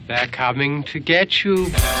They're coming to get you.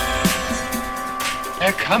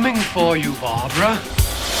 They're coming for you, Barbara.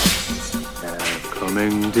 They're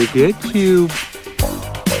coming to get you.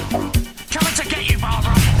 Coming to get you,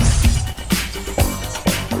 Barbara.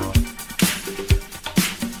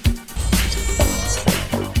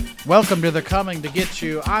 Welcome to the Coming to Get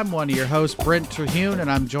You. I'm one of your hosts, Brent Terhune,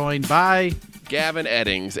 and I'm joined by Gavin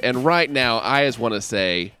Eddings. And right now, I just want to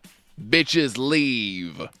say, bitches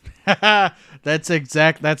leave.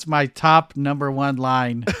 That's my top number one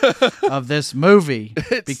line of this movie.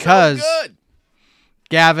 It's because so good.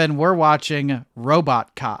 Gavin, we're watching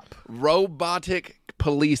RoboCop. Robotic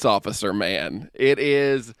police officer, man. It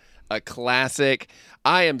is a classic.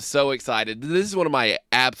 I am so excited. This is one of my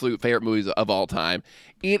absolute favorite movies of all time.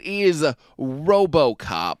 It is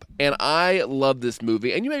RoboCop, and I love this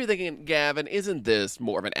movie. And you may be thinking, Gavin, isn't this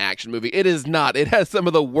more of an action movie? It is not. It has some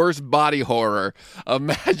of the worst body horror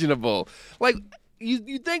imaginable. Like,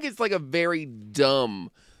 you think it's like a very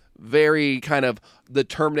dumb, very kind of the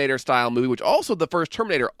Terminator-style movie, which also the first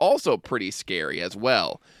Terminator, also pretty scary as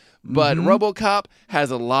well. But RoboCop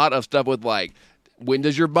has a lot of stuff with, like, when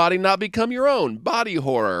does your body not become your own? Body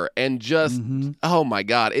horror. And just, oh my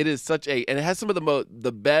God, it is such a, and it has some of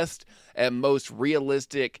the best and most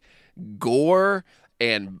realistic gore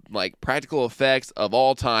and like practical effects of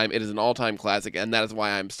all time. It is an all-time classic, and that is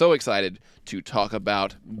why I'm so excited to talk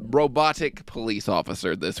about Robotic Police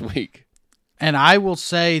Officer this week. And I will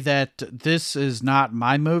say that this is not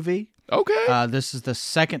my movie. Okay. This is the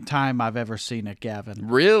second time I've ever seen it, Gavin.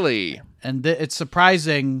 Really? And it's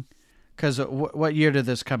surprising because what year did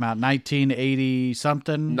this come out? 1980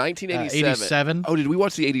 something? 1987. 87. Oh, did we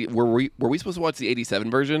watch the 80? Were we supposed to watch the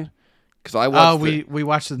 87 version? Because I watched. We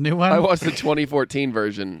watched the new one. I watched the 2014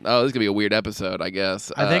 version. Oh, this is gonna be a weird episode, I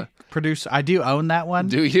guess. I think I do own that one.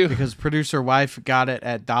 Do you? Because producer wife got it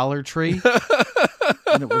at Dollar Tree,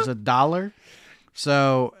 and it was $1.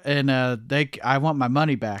 So, and I want my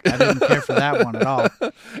money back. I didn't care for that one at all.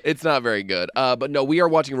 It's not very good. But no, we are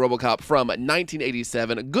watching RoboCop from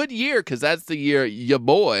 1987. A good year, because that's the year your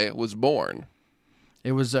boy was born.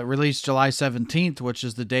 It was released July 17th, which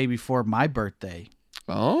is the day before my birthday.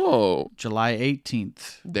 Oh. July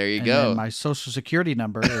 18th. There you and go. Then my social security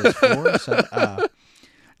number is 4.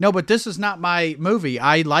 No, but this is not my movie.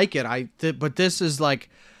 I like it. But this is like,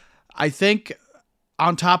 I think,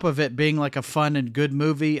 on top of it being like a fun and good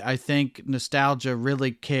movie, I think nostalgia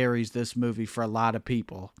really carries this movie for a lot of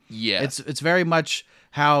people. Yeah. It's very much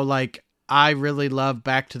how like I really love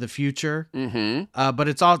Back to the Future. But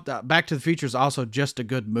it's all Back to the Future is also just a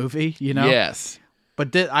good movie, you know? Yes.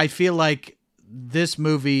 But I feel like this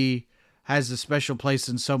movie has a special place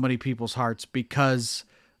in so many people's hearts because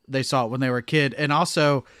they saw it when they were a kid. And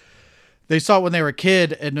also they saw it when they were a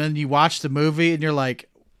kid, and then you watch the movie and you're like,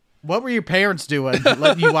 what were your parents doing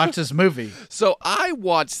letting you watch this movie? So I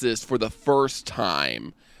watched this for the first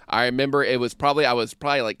time. I remember I was probably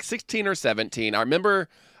like 16 or 17. I remember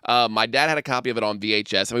my dad had a copy of it on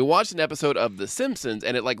VHS, and we watched an episode of The Simpsons,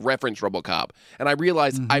 and it like referenced RoboCop. And I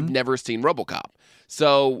realized I've never seen RoboCop.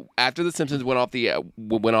 So after The Simpsons went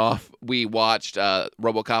off, we watched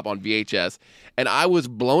RoboCop on VHS, and I was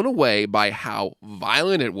blown away by how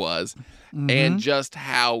violent it was and just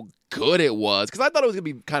how good it was, because I thought it was gonna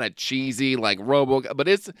be kind of cheesy like RoboCop, but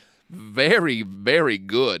it's very, very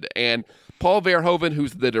good. And Paul Verhoeven,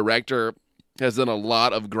 who's the director, has done a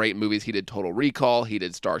lot of great movies. He did Total Recall, he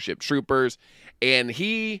did Starship Troopers, and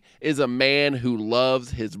he is a man who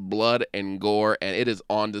loves his blood and gore, and it is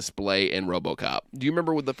on display in RoboCop. Do you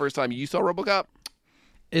remember the first time you saw RoboCop?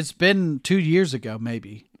 It's been 2 years ago,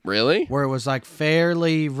 maybe. Really? Where it was like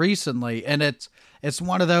fairly recently, and it's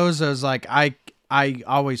one of those that was like I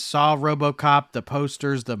always saw RoboCop, the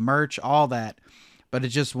posters, the merch, all that, but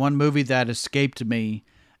it's just one movie that escaped me,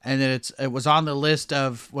 and then it was on the list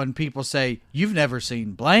of when people say, you've never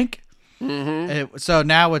seen blank? So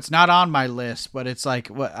now it's not on my list, but it's like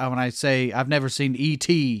when I say I've never seen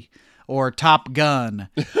E.T. or Top Gun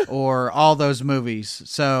or all those movies.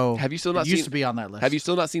 So have you still not used to be on that list. Have you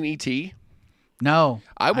still not seen E.T.? No,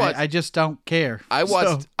 I I just don't care. I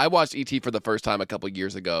watched E.T. for the first time a couple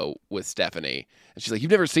years ago with Stephanie, and she's like, "You've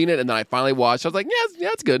never seen it?" And then I finally watched. I was like, "Yeah,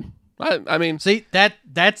 it's good." I mean, see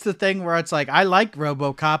that's the thing where it's like I like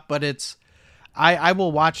RoboCop, but I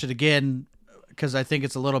will watch it again because I think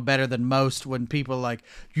it's a little better than most. When people are like,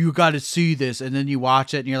 you got to see this, and then you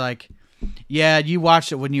watch it and you're like, yeah, you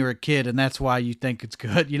watched it when you were a kid, and that's why you think it's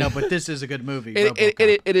good, you know. But this is a good movie.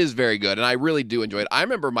 It is very good, and I really do enjoy it. I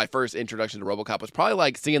remember my first introduction to RoboCop was probably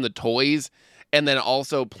like seeing the toys, and then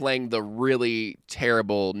also playing the really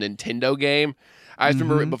terrible Nintendo game. I just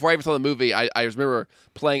remember before I even saw the movie, I just remember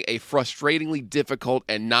playing a frustratingly difficult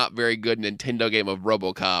and not very good Nintendo game of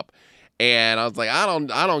RoboCop. And I was like, I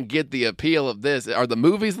don't get the appeal of this. Are the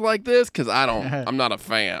movies like this? Because I'm not a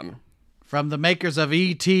fan. From the makers of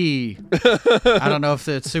E.T. I don't know if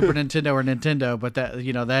it's Super Nintendo or Nintendo, but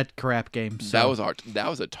that crap game. So. That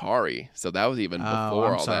was Atari, so that was even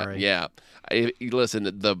before all sorry. that. Yeah, listen,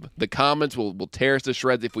 the comments will tear us to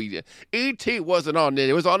shreds if we E.T. wasn't on it.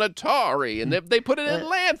 It was on Atari, and they put it in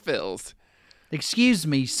landfills. Excuse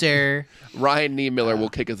me, sir. Ryan Niemiller will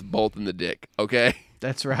kick us both in the dick. Okay.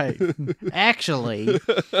 That's right. Actually,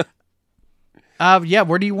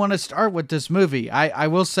 where do you want to start with this movie? I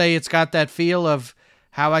will say it's got that feel of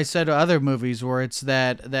how I said other movies where it's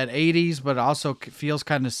that 80s, but also feels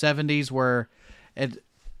kind of 70s where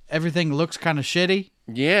everything looks kind of shitty.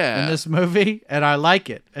 Yeah. In this movie, and I like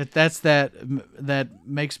it. That's that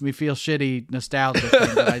makes me feel shitty nostalgia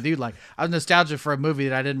thing that I do like. I was nostalgic for a movie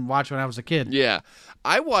that I didn't watch when I was a kid. Yeah.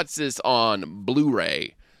 I watched this on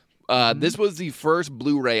Blu-ray. This was the first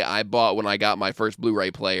Blu-ray I bought when I got my first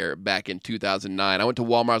Blu-ray player back in 2009. I went to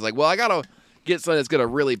Walmart. I was like, well, I got to get something that's going to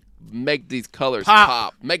really make these colors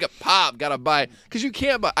pop. Make it pop. Got to buy. Because you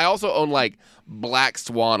can't buy. I also own like Black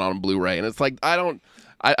Swan on Blu-ray. And it's like, I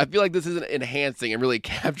feel like this isn't enhancing and really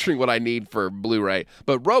capturing what I need for Blu-ray.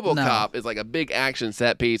 But RoboCop is like a big action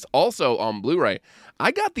set piece. Also on Blu-ray,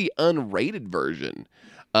 I got the unrated version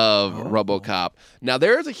of RoboCop. Now,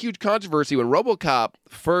 there is a huge controversy when RoboCop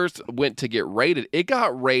first went to get rated. It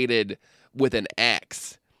got rated with an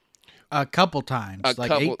X. A couple times,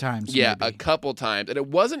 8 times. Yeah, maybe. A couple times. And it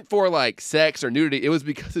wasn't for like sex or nudity. It was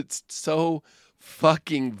because it's so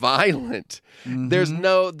fucking violent. There's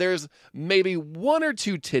maybe 1 or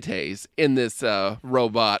 2 titties in this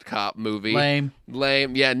robot cop movie.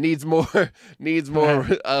 Lame. Yeah, needs more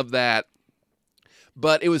of that.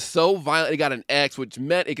 But it was so violent, it got an X, which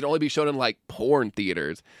meant it could only be shown in like porn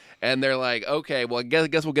theaters. And they're like, okay, well, I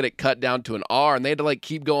guess we'll get it cut down to an R. And they had to like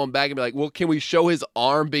keep going back and be like, well, can we show his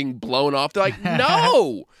arm being blown off? They're like,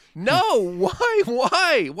 no,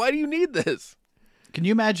 why do you need this? Can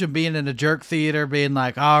you imagine being in a jerk theater being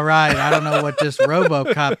like, all right, I don't know what this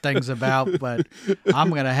RoboCop thing's about, but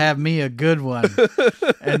I'm going to have me a good one.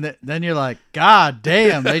 And then you're like, God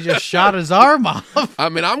damn, they just shot his arm off. I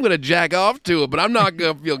mean, I'm going to jack off to it, but I'm not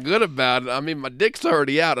going to feel good about it. I mean, my dick's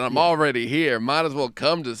already out and I'm already here. Might as well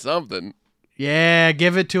come to something. Yeah,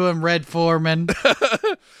 give it to him, Red Foreman.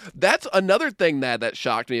 That's another thing that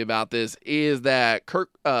shocked me about this is that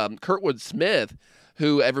Kurtwood Smith,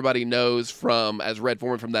 who everybody knows as Red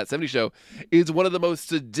Foreman from that 70s show, is one of the most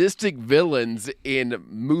sadistic villains in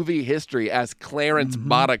movie history as Clarence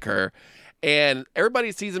Boddicker. And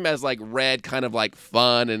everybody sees him as like Red, kind of like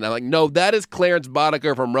fun. And I'm like, no, that is Clarence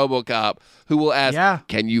Boddicker from RoboCop, who will ask,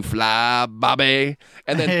 Can you fly, Bobby?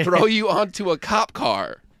 And then throw you onto a cop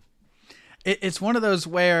car. It's one of those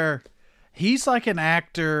where he's like an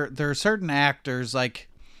actor. There are certain actors like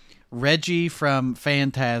Reggie from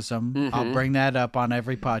Phantasm. I'll bring that up on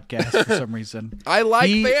every podcast for some reason. I like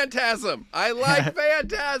Phantasm.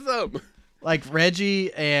 Phantasm. Like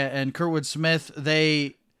Reggie and Kurtwood Smith,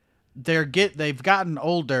 they've gotten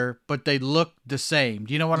older, but they look the same.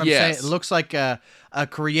 Do you know what I'm saying? It looks like a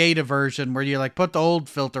creative version where you like put the old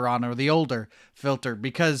filter on or the older filter,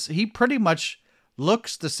 because he pretty much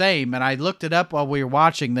looks the same. And I looked it up while we were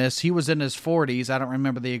watching this. He was in his 40s. I don't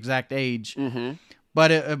remember the exact age.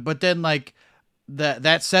 But then like that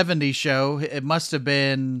 70s show, it must have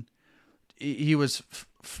been he was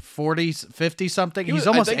 40s, 50 something. He's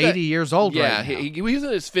almost 80 years old right now. He was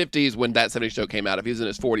in his 50s when that 70s show came out. If he was in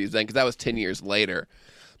his 40s then, because that was 10 years later.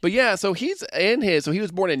 But yeah, so he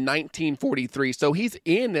was born in 1943. So he's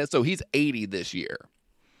in this. So he's 80 this year.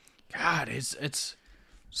 God, it's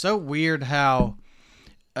so weird how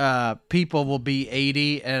people will be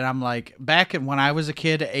 80, and I'm like, back when I was a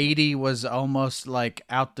kid, 80 was almost like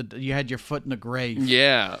you had your foot in the grave.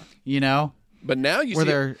 Yeah. You know? But now you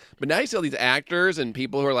see all these actors and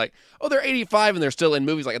people who are like, oh, they're 85 and they're still in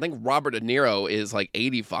movies. Like I think Robert De Niro is like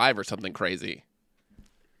 85 or something crazy.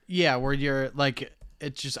 Yeah, where you're like,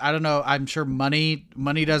 it's just, I don't know. I'm sure money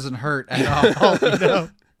doesn't hurt at all. You know?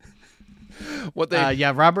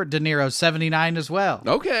 Robert De Niro, 79 as well.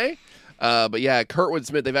 Okay. But yeah, Kurtwood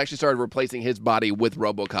Smith, they've actually started replacing his body with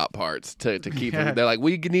RoboCop parts to keep him. They're like,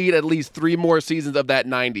 we need at least 3 more seasons of that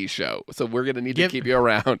 90s show. So we're going to need to keep you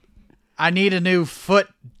around. I need a new foot,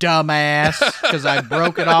 dumbass, because I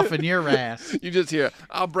broke it off in your ass. You just hear,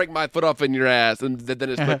 I'll break my foot off in your ass. And then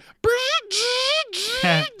it's like,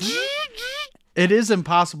 it is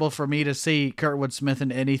impossible for me to see Kurtwood Smith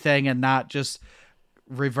in anything and not just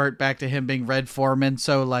revert back to him being Red Foreman.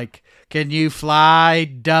 So like, can you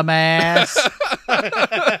fly, dumbass?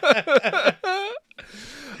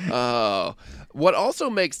 Oh, what also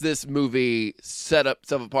makes this movie set up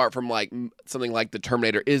stuff apart from like something like the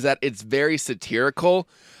Terminator is that it's very satirical.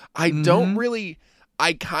 I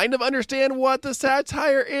kind of understand what the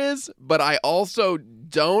satire is, but I also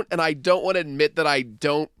don't, and I don't want to admit that I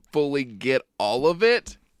don't fully get all of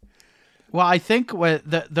it. Well, I think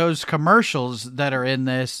those commercials that are in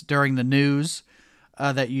this during the news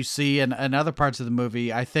that you see in other parts of the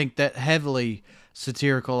movie, I think that heavily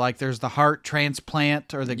satirical. Like there's the heart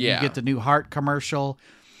transplant, or you get the new heart commercial,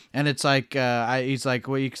 and it's like he's like,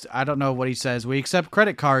 I don't know what he says. We accept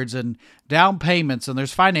credit cards and down payments, and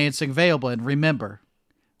there's financing available. And remember,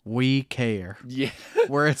 we care. Yeah,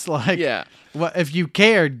 where it's like, well, if you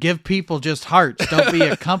cared, give people just hearts. Don't be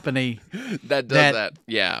a company that does that.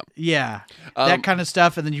 Yeah, that kind of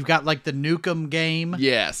stuff. And then you've got like the Nukem game.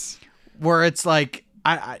 Yes, where it's like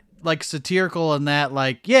I like satirical in that,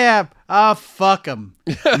 like, fuck them,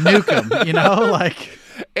 nuke them, you know, like.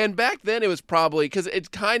 And back then it was probably because it's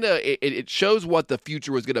kind of it shows what the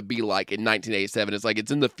future was going to be like in 1987. It's like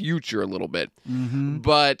it's in the future a little bit,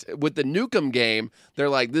 but with the Nukem game, they're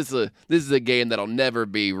like this is a game that'll never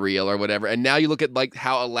be real or whatever. And now you look at like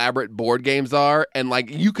how elaborate board games are, and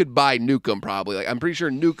like you could buy Nukem probably. Like I'm pretty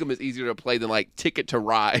sure Nukem is easier to play than like Ticket to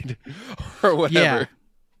Ride or whatever. Yeah.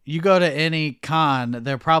 You go to any con,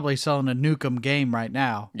 they're probably selling a Nukem game right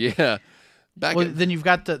now. Yeah. Then you've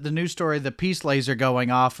got the news story, the Peace Laser going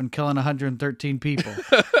off and killing 113 people.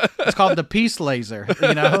 It's called the Peace Laser,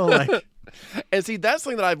 you know? Like, and see, that's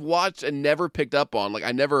something that I've watched and never picked up on. Like,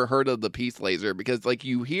 I never heard of the Peace Laser because, like,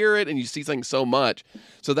 you hear it and you see something so much.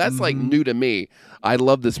 So that's, like, new to me. I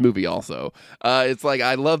love this movie also. It's like,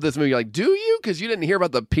 I love this movie. You're like, do you? Because you didn't hear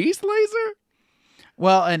about the Peace Laser?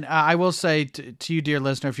 Well, and I will say to you, dear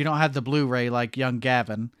listener, if you don't have the Blu-ray like young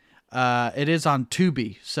Gavin, it is on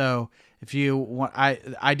Tubi. So if you want,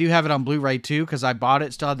 I do have it on Blu-ray too because I bought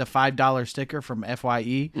it. Still had the $5 sticker from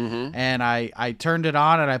FYE, and I turned it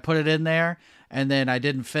on and I put it in there, and then I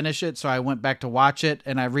didn't finish it, so I went back to watch it,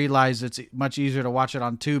 and I realized it's much easier to watch it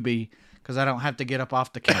on Tubi because I don't have to get up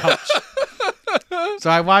off the couch. So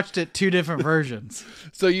I watched it two different versions.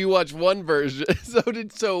 So you watched one version.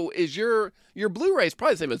 So is your Blu-ray is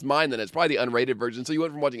probably the same as mine then. It's probably the unrated version. So you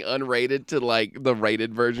went from watching unrated to like the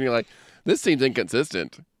rated version. You're like, this seems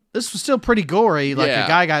inconsistent. This was still pretty gory. Like a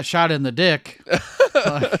guy got shot in the dick.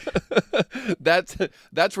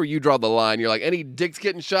 That's where you draw the line. You're like, any dicks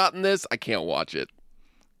getting shot in this? I can't watch it.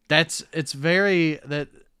 It's very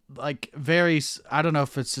I don't know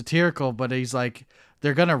if it's satirical, but he's like,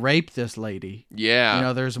 they're going to rape this lady. Yeah. You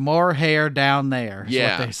know, there's more hair down there, is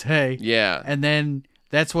what they say. Yeah. And then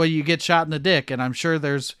that's where you get shot in the dick. And I'm sure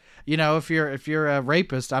there's, you know, if you're a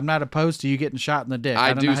rapist, I'm not opposed to you getting shot in the dick.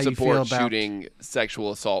 I don't know how you feel about shooting sexual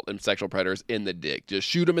assault and sexual predators in the dick. Just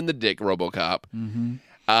shoot them in the dick, RoboCop.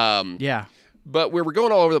 Yeah. But we're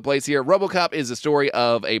going all over the place here. RoboCop is the story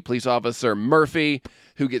of a police officer, Murphy,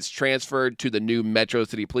 who gets transferred to the new Metro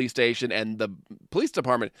City Police Station, and the police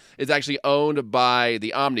department is actually owned by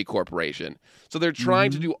the Omni Corporation. So they're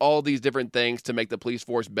trying to do all these different things to make the police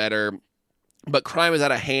force better, but crime is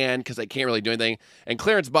out of hand because they can't really do anything. And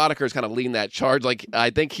Clarence Boddicker is kind of leading that charge. Like,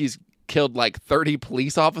 I think he's killed like 30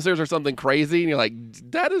 police officers or something crazy, and you're like,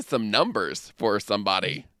 that is some numbers for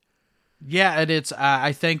somebody. Yeah, and it's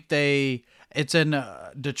I think it's in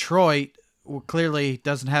Detroit, clearly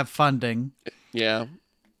doesn't have funding. Yeah.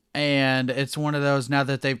 And it's one of those now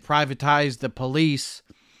that they've privatized the police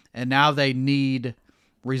and now they need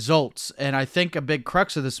results. And I think a big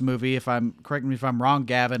crux of this movie, correct me if I'm wrong,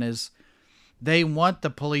 Gavin, is they want the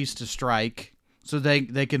police to strike so they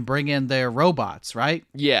can bring in their robots, right?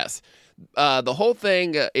 Yes. The whole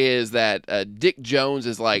thing is that Dick Jones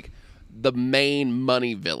is like the main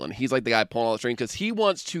money villain. He's like the guy pulling all the strings because he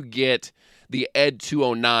wants to get the Ed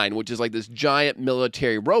 209, which is like this giant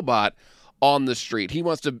military robot on the street. He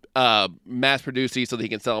wants to mass produce these so that he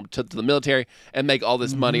can sell them to the military and make all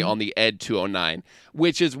this money on the Ed 209,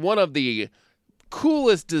 which is one of the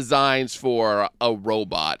coolest designs for a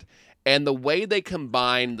robot. And the way they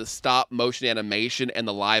combine the stop motion animation and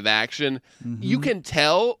the live action, you can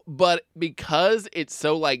tell, but because it's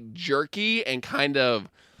so like jerky and kind of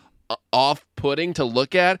off-putting to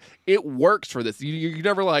look at, it works for this. You're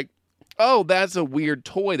never like, oh, that's a weird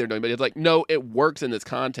toy they're doing. But it's like, no, it works in this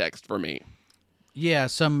context for me. Yeah,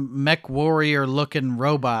 some mech warrior looking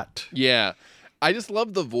robot. Yeah. I just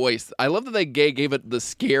love the voice. I love that they gave it the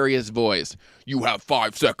scariest voice. You have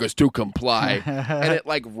 5 seconds to comply. And it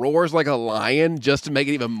like roars like a lion just to make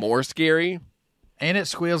it even more scary. And it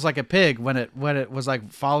squeals like a pig when it was like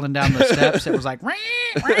falling down the steps. It was like,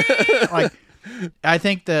 like I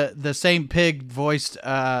think the same pig voiced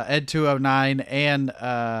Ed 209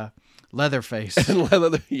 and Leatherface.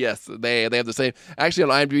 Yes, they have the same.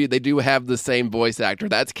 Actually, on IMDb, they do have the same voice actor.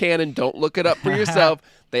 That's canon. Don't look it up for yourself.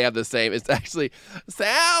 They have the same. It's actually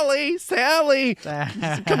Sally.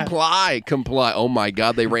 Comply. Oh my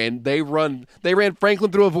God, they ran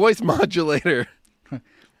Franklin through a voice modulator.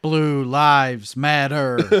 Blue lives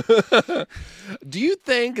matter. Do you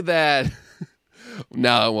think that?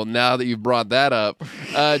 Now that you've brought that up,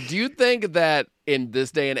 do you think that in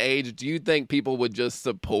this day and age, do you think people would just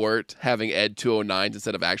support having Ed 209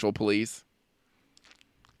 instead of actual police?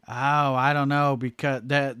 Oh, I don't know, because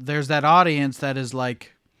there's that audience that is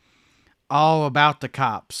like all about the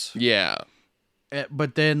cops. Yeah.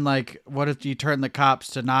 But then, like, what if you turn the cops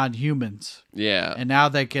to non-humans? Yeah. And now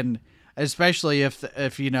they can, especially if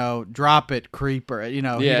drop it, creeper,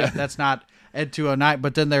 Yeah. That's not Ed 209,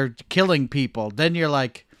 but then they're killing people. Then you're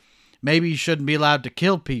like, maybe you shouldn't be allowed to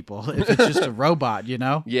kill people if it's just a robot,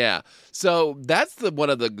 Yeah. So that's one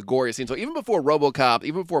of the goriest scenes. So even before RoboCop,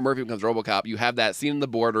 even before Murphy becomes RoboCop, you have that scene in the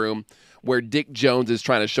boardroom where Dick Jones is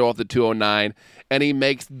trying to show off the 209, and he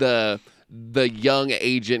makes the young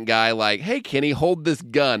agent guy like, "Hey, Kenny, hold this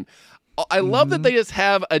gun." I love that they just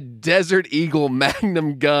have a Desert Eagle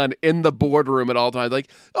Magnum gun in the boardroom at all times.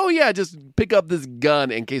 Like, oh yeah, just pick up this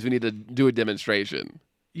gun in case we need to do a demonstration.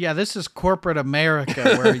 Yeah, this is corporate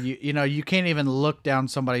America where you can't even look down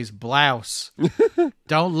somebody's blouse.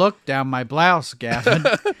 Don't look down my blouse, Gavin,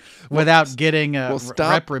 without getting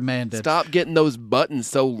reprimanded. Stop getting those buttons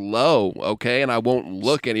so low, okay? And I won't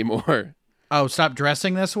look anymore. Oh, stop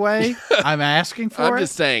dressing this way? I'm asking for I'm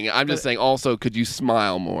just saying. Also, could you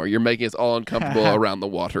smile more? You're making us all uncomfortable around the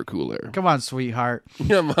water cooler. Come on, sweetheart.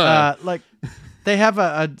 Come on. They have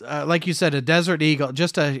a like you said, a Desert Eagle,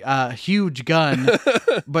 just a huge gun,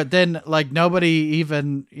 but then like nobody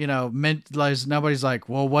even nobody's like,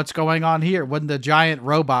 well, what's going on here? When the giant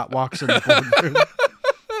robot walks in the boardroom.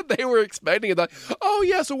 They were expecting it. Like, oh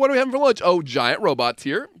yeah, so what are we having for lunch? Oh, giant robots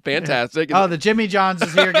here, fantastic. Oh, the Jimmy John's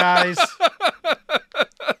is here, guys.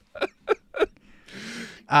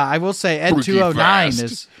 I will say Ed 209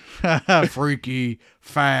 is freaky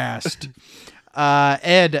fast.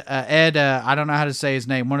 Ed, I don't know how to say his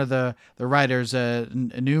name. One of the writers,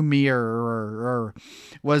 Numir,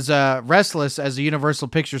 was restless as a Universal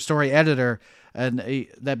Picture Story editor, and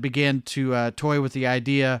that began to toy with the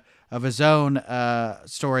idea of his own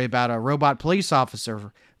story about a robot police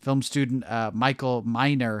officer. Film student Michael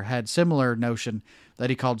Miner had similar notion that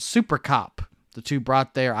he called Super Cop. The two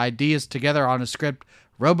brought their ideas together on a script,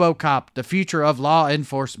 RoboCop, the future of law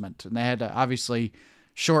enforcement, and they had to obviously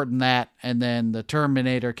shorten that. And then the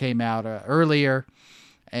Terminator came out earlier,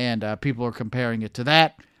 and people are comparing it to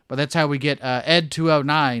that. But that's how we get Ed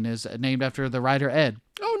 209 is named after the writer Ed.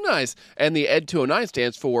 Oh, nice. And the Ed 209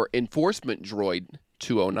 stands for Enforcement Droid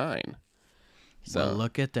 209. So well,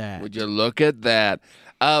 look at that. Would you look at that?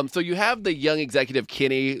 So you have the young executive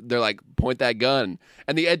Kenny. They're like, point that gun.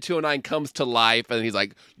 And the Ed 209 comes to life, and he's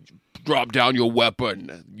like, drop down your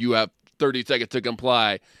weapon. You have 30 seconds to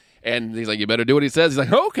comply. And he's like, you better do what he says. He's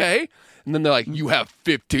like, okay. And then they're like, you have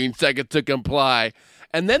 15 seconds to comply.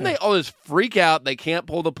 And then they all just freak out. They can't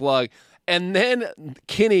pull the plug. And then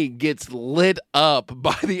Kenny gets lit up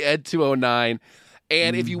by the Ed 209.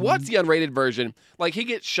 And if you watch the unrated version, like, he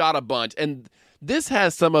gets shot a bunch. And this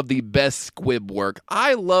has some of the best squib work.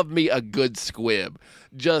 I love me a good squib.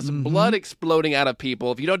 Just blood exploding out of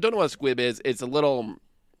people. If you don't know what a squib is, it's a little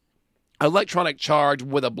electronic charge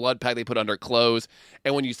with a blood pack they put under clothes.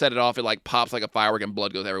 And when you set it off, it like pops like a firework and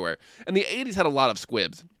blood goes everywhere. And the 80s had a lot of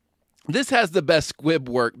squibs. This has the best squib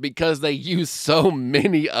work because they use so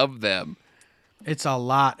many of them. It's a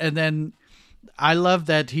lot. And then I love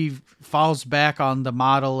that he falls back on the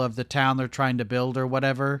model of the town they're trying to build or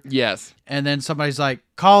whatever. Yes. And then somebody's like,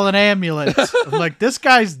 call an ambulance. I'm like, this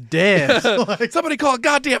guy's dead. Like, somebody call a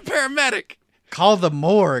goddamn paramedic. Call the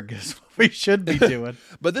morgue is what we should be doing.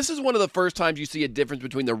 But this is one of the first times you see a difference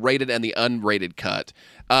between the rated and the unrated cut,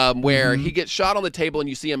 where he gets shot on the table and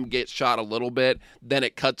you see him get shot a little bit. Then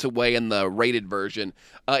it cuts away in the rated version.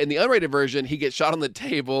 In the unrated version, he gets shot on the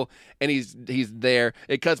table and he's there.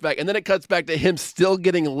 It cuts back, and then it cuts back to him still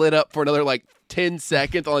getting lit up for another like 10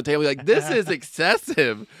 seconds on the table. You're like, this is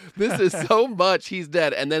excessive. This is so much. He's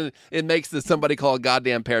dead. And then it makes the somebody call a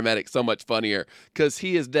goddamn paramedic so much funnier because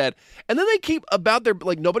he is dead. And then they keep about their,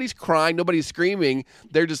 like, nobody's crying, nobody's screaming.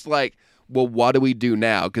 They're just like, well, what do we do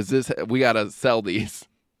now? Because we got to sell these.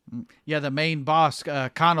 Yeah, the main boss,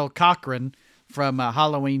 Connell Cochran from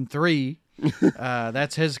Halloween 3,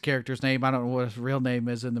 That's his character's name. I don't know what his real name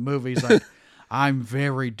is in the movie. He's like, I'm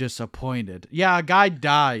very disappointed. Yeah, a guy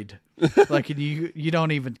died. Like, and you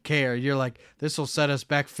don't even care. You're like, this will set us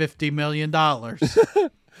back $50 million.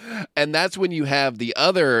 And that's when you have the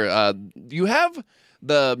other, you have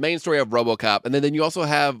the main story of RoboCop, and then you also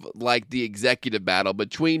have like the executive battle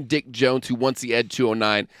between Dick Jones, who wants the Ed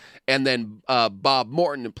 209, and then Bob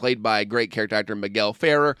Morton, played by great character actor Miguel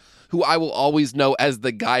Ferrer, who I will always know as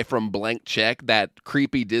the guy from Blank Check, that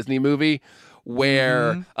creepy Disney movie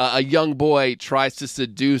where a young boy tries to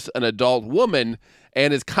seduce an adult woman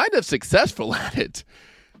and is kind of successful at it.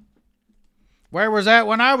 Where was that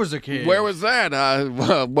when I was a kid? Where was that?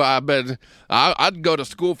 Well, I bet I'd go to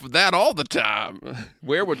school for that all the time.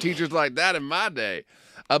 Where were teachers like that in my day?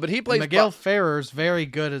 But he plays Miguel Ferrer's very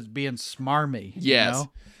good at being smarmy. Yes. You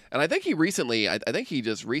know? And I think he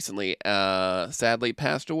just recently, sadly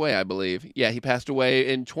passed away, I believe. Yeah, he passed away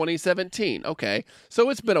in 2017. Okay. So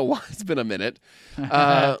it's been a while. It's been a minute.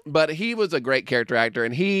 But he was a great character actor,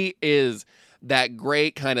 and he is that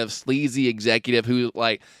great kind of sleazy executive who,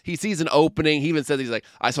 like, he sees an opening. He even says, he's like,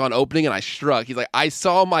 I saw an opening and I struck. He's like, I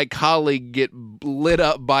saw my colleague get lit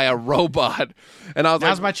up by a robot. And I was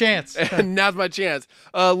Now's my chance. And now's my chance.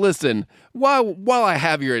 Listen, while I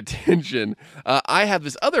have your attention, I have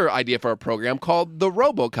this other idea for a program called the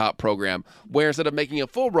RoboCop program, where instead of making a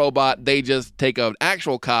full robot, they just take an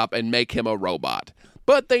actual cop and make him a robot.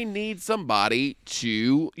 But they need somebody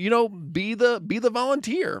to, be the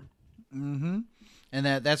volunteer. Mm-hmm. And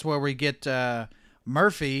that's where we get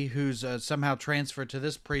Murphy, who's somehow transferred to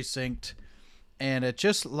this precinct, and it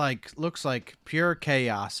just looks like pure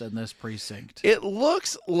chaos in this precinct. It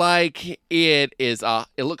looks like it is.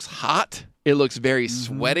 It looks hot. It looks very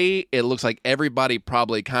sweaty. It looks like everybody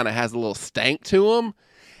probably kind of has a little stank to them.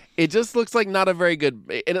 It just looks like not a very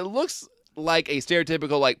good. And it looks like a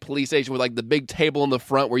stereotypical like police station with like the big table in the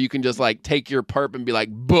front where you can just like take your perp and be like,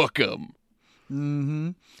 book them. Mm-hmm.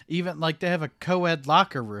 Even like they have a co-ed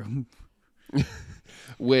locker room.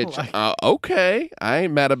 Which, okay, I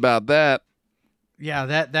ain't mad about that.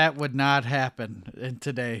 Yeah, that would not happen in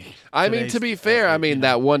today. I mean, to be fair,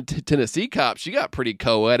 that one Tennessee cop, she got pretty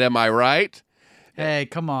co-ed, am I right? Hey,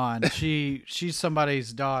 come on. She's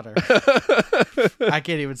somebody's daughter. I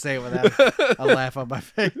can't even say it without a laugh on my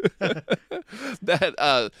face.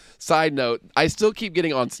 That side note, I still keep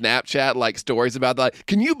getting on Snapchat like stories about that. Like,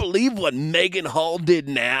 can you believe what Megan Hall did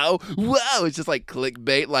now? Wow, it's just like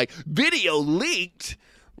clickbait, like video leaked.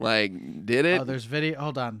 Like, did it? Oh, there's video.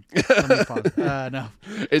 Hold on. Let me pause. No.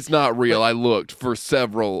 It's not real. I looked for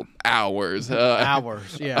several hours.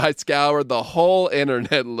 Hours, yeah. I scoured the whole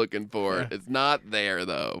internet looking for it. It's not there,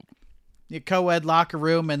 though. The co-ed locker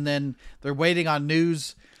room, and then they're waiting on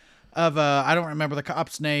news of, I don't remember the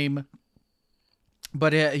cop's name,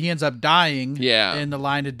 but he ends up dying in the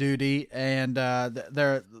line of duty, and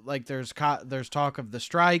there's talk of the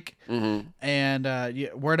strike, and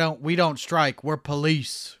we don't strike, we're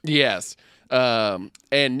police. Yes, and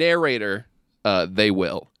narrator, they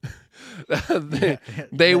will,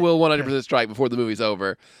 they will 100% strike before the movie's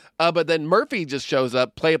over. But then Murphy just shows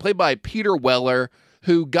up, played by Peter Weller,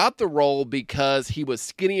 who got the role because he was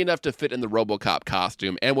skinny enough to fit in the RoboCop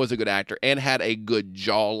costume and was a good actor and had a good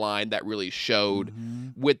jawline that really showed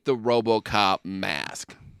with the RoboCop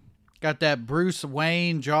mask. Got that Bruce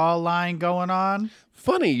Wayne jawline going on.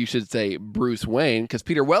 Funny you should say Bruce Wayne, because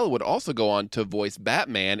Peter Weller would also go on to voice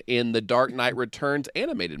Batman in the Dark Knight Returns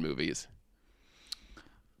animated movies.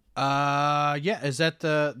 Yeah, is that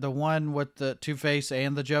the one with the Two-Face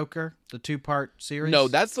and the Joker, the 2-part series? No,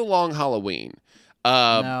 that's The Long Halloween.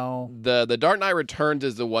 No. The Dark Knight Returns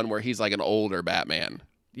is the one where he's like an older Batman.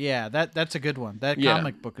 Yeah, that's a good one. That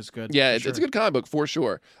comic book is good. Yeah, it's a good comic book for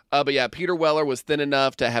sure. But yeah, Peter Weller was thin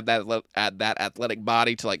enough to have that athletic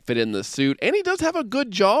body to like fit in the suit, and he does have a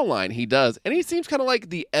good jawline. He does, and he seems kind of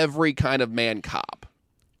like the every kind of man cop.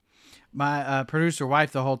 My producer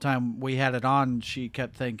wife, the whole time we had it on, she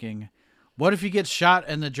kept thinking, what if he gets shot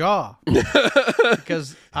in the jaw?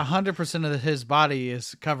 Because 100% of his body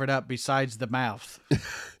is covered up besides the mouth.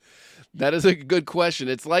 That is a good question.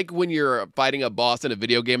 It's like when you're fighting a boss in a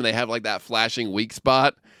video game and they have like that flashing weak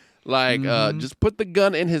spot. Like, just put the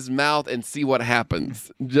gun in his mouth and see what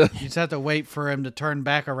happens. You just have to wait for him to turn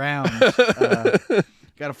back around.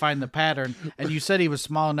 Got to find the pattern. And you said he was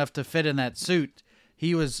small enough to fit in that suit.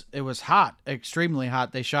 It was hot, extremely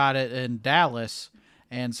hot. They shot it in Dallas.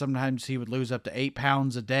 And sometimes he would lose up to 8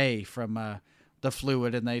 pounds a day from the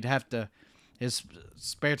fluid, and they'd have to, his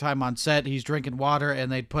spare time on set, he's drinking water,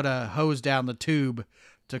 and they'd put a hose down the tube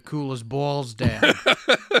to cool his balls down.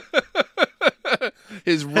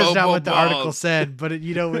 His That's not what the robo-balls. article said, but it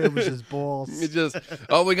was his balls. It's just,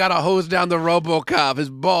 oh, we got to hose down the RoboCop. His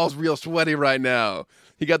ball's real sweaty right now.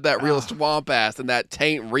 He got that real swamp ass, and that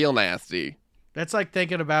taint real nasty. That's like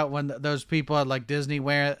thinking about when those people at like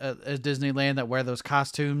Disneyland that wear those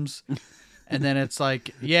costumes, and then it's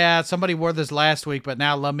like, yeah, somebody wore this last week, but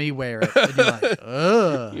now let me wear it. And you're like,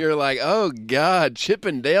 ugh. You're like, oh God, Chip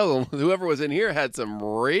and Dale, whoever was in here had some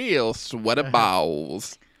real sweaty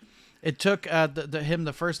balls. It took him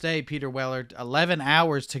the first day, Peter Weller, 11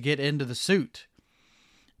 hours to get into the suit,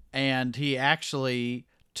 and he actually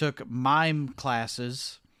took mime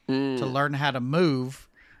classes to learn how to move.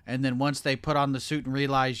 And then once they put on the suit and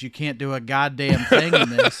realized you can't do a goddamn thing in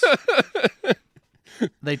this,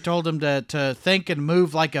 they told him to think and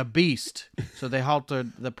move like a beast. So they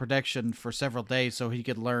halted the production for several days so he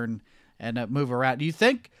could learn and move around. Do you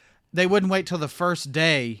think they wouldn't wait till the first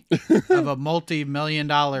day of a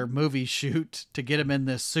multi-million-dollar movie shoot to get him in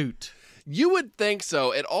this suit? You would think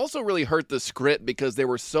so. It also really hurt the script because there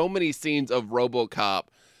were so many scenes of RoboCop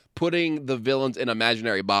putting the villains in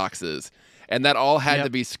imaginary boxes. And that all had to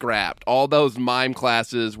be scrapped. All those mime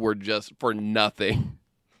classes were just for nothing.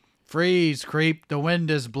 Freeze, creep. The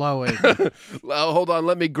wind is blowing. Oh, hold on.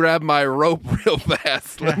 Let me grab my rope real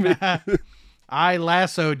fast. I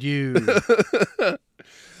lassoed you.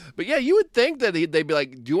 But yeah, you would think that they'd be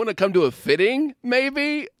like, do you want to come to a fitting,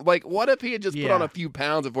 maybe? Like, what if he had just put on a few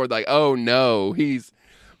pounds before, like, oh, no, he's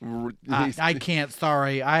I can't,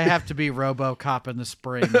 sorry. I have to be RoboCop in the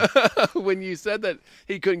spring. When you said that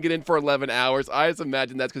he couldn't get in for 11 hours, I just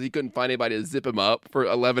imagined that's because he couldn't find anybody to zip him up for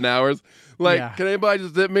 11 hours. Like, can anybody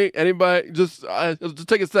just zip me? Anybody? Just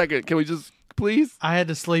take a second. Can we just, please? I had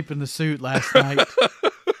to sleep in the suit last night.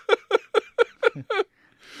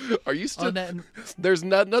 Are you still? There's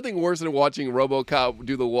nothing worse than watching RoboCop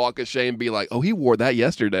do the walk of shame and be like, oh, he wore that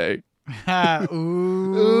yesterday.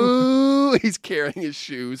 Ooh. He's carrying his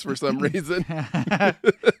shoes for some reason.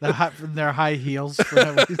 Their high heels for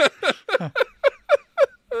no reason.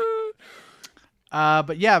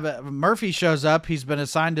 But Murphy shows up. He's been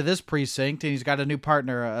assigned to this precinct, and he's got a new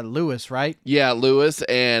partner, Lewis, right? Yeah, Lewis,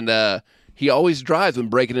 and he always drives when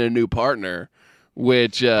breaking in a new partner,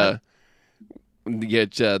 which that's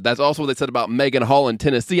also what they said about Megan Hall in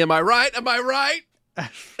Tennessee. Am I right? Am I right?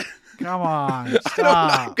 Come on,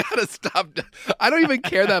 stop. I've got to stop. I don't even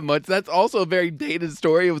care that much. That's also a very dated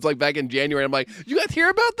story. It was like back in January. I'm like, you guys hear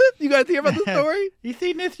about this? You guys hear about this story? You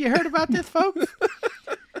seen this? You heard about this, folks?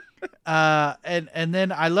 And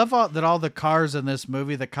then I love that all the cars in this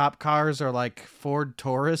movie, the cop cars, are like Ford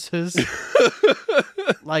Tauruses.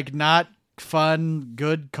 Like not fun,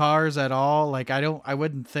 good cars at all. Like I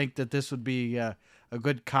wouldn't think that this would be a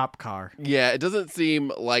good cop car. Yeah, it doesn't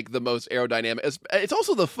seem like the most aerodynamic. It's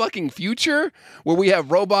also the fucking future where we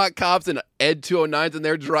have robot cops and Ed 209s and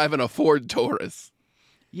they're driving a Ford Taurus.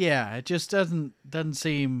 Yeah, it just doesn't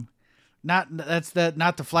seem not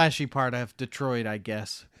the flashy part of Detroit, I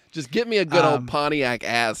guess. Just get me a good old Pontiac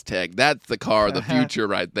Aztec. That's the car of the future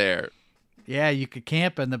right there. Yeah, you could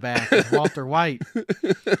camp in the back with Walter White.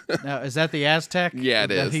 Now, is that the Aztec? Yeah,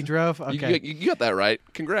 it is. That he drove? Okay. You got that right.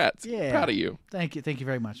 Congrats. Yeah. Proud of you. Thank you. Thank you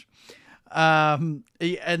very much. And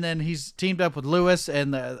then he's teamed up with Lewis,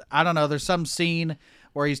 and I don't know, there's some scene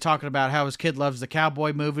where he's talking about how his kid loves the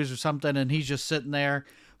cowboy movies or something, and he's just sitting there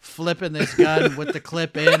flipping this gun with the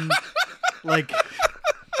clip in. Like,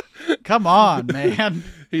 come on, man.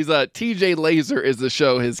 He's TJ Laser is the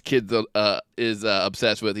show his kid is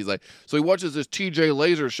obsessed with. He's like, so he watches this TJ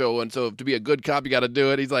Laser show, and so to be a good cop, you got to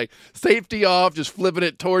do it. He's like, safety off, just flipping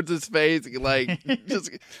it towards his face, like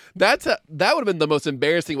just that would have been the most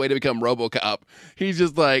embarrassing way to become RoboCop. He's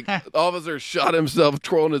just like, officer shot himself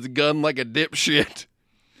twirling his gun like a dipshit.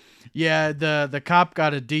 Yeah, the cop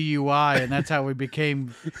got a DUI, and that's how we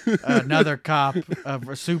became another cop,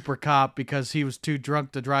 a super cop, because he was too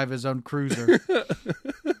drunk to drive his own cruiser.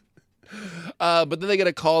 But then they get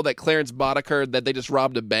a call that Clarence Boddicker, that they just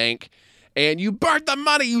robbed a bank, and you burnt the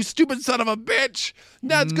money, you stupid son of a bitch.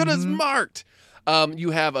 That's good as marked.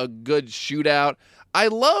 You have a good shootout. I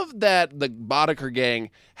love that the Boddicker gang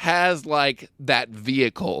has like that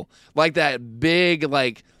vehicle, like that big,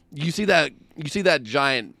 like you see that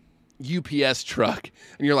giant UPS truck,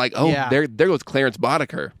 and you're like, oh, yeah. there goes Clarence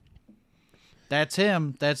Boddicker. That's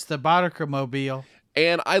him. That's the Boddicker mobile.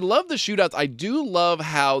 And I love the shootouts. I do love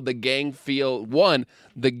how the gang feel. One,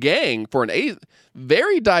 the gang for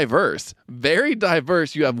very diverse, very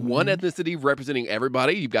diverse. You have one ethnicity representing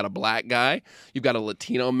everybody. You've got a black guy. You've got a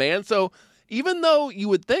Latino man. So even though you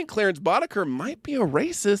would think Clarence Boddicker might be a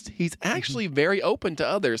racist, he's actually very open to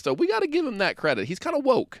others. So we got to give him that credit. He's kind of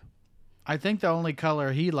woke. I think the only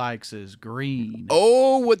color he likes is green.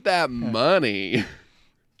 Oh, with that money.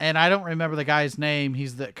 And I don't remember the guy's name.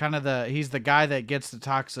 He's the guy that gets the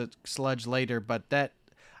toxic sludge later, but that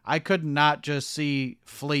I could not just see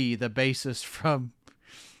Flea, the bassist from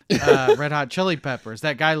Red Hot Chili Peppers.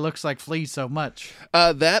 That guy looks like Flea so much.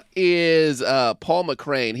 That is Paul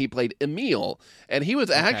McCrane. He played Emil, and he was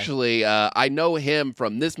actually I know him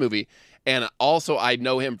from this movie, and also I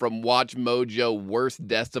know him from Watch Mojo Worst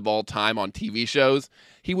Deaths of All Time on TV shows.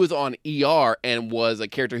 He was on ER and was a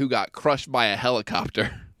character who got crushed by a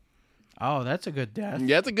helicopter. Oh, that's a good death.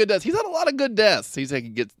 Yeah, it's a good death. He's had a lot of good deaths. He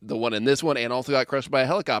gets the one in this one, and also got crushed by a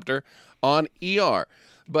helicopter on ER.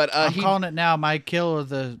 But I'm calling it now. My kill of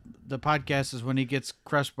the podcast is when he gets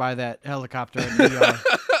crushed by that helicopter in ER.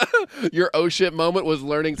 Your oh shit moment was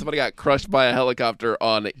learning somebody got crushed by a helicopter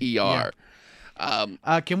on ER. Yeah.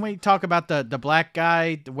 Can we talk about the black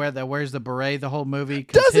guy where wears the beret the whole movie?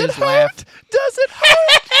 Does it hurt? Does it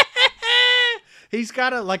hurt? He's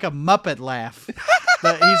got a Muppet laugh.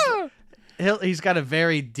 But he's got a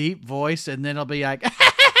very deep voice, and then he'll be like,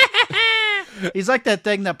 he's like that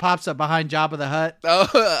thing that pops up behind Jabba the Hutt.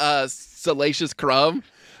 Oh, Salacious Crumb.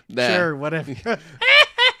 Sure, whatever.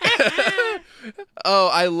 Oh,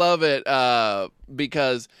 I love it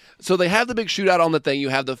because so they have the big shootout on the thing. You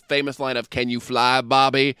have the famous line of "Can you fly,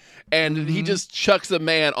 Bobby?" And he just chucks a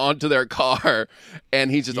man onto their car,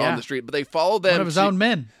 and he's just on the street. But they follow them one of his own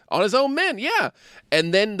men. On his own men, yeah.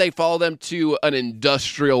 And then they follow them to an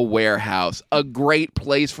industrial warehouse, a great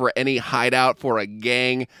place for any hideout for a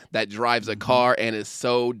gang that drives a car and is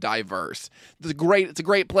so diverse. It's a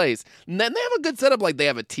great place. And then they have a good setup. Like they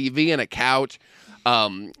have a TV and a couch.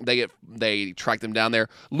 They track them down there.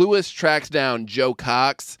 Lewis tracks down Joe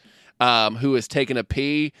Cox, who is taking a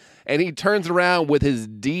pee, and he turns around with his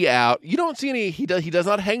D out. You don't see any. He does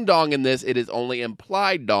not hang dong in this. It is only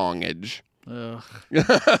implied dongage. Ugh.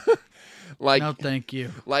 Like, no, thank you.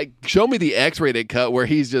 Like, show me the X-rated cut where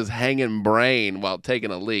he's just hanging brain while taking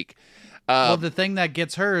a leak. Well, the thing that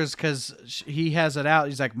gets her is because he has it out.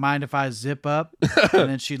 He's like, mind if I zip up? And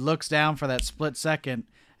then she looks down for that split second,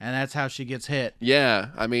 and that's how she gets hit. Yeah,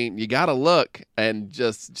 I mean, you gotta look, and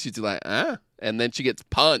just she's like, and then she gets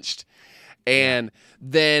punched, and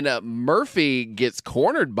then Murphy gets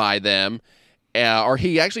cornered by them, or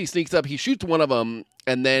he actually sneaks up. He shoots one of them,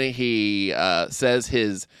 and then he says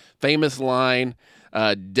his famous line,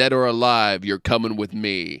 "Dead or alive, you're coming with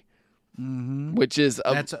me," which is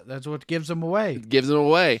that's what gives him away. Gives him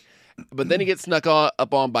away. But then he gets snuck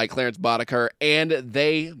up on by Clarence Boddicker, and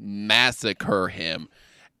they massacre him.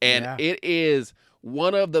 And it is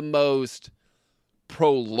one of the most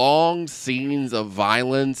prolonged scenes of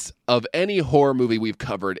violence of any horror movie we've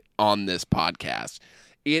covered on this podcast.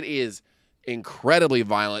 It is incredibly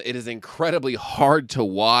violent. It is incredibly hard to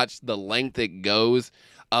watch, the length it goes.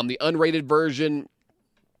 The unrated version,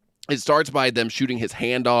 it starts by them shooting his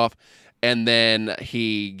hand off, and then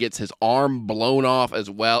he gets his arm blown off as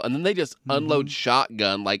well. And then they just unload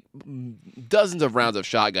shotgun, like dozens of rounds of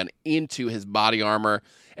shotgun into his body armor.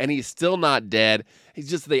 And he's still not dead. He's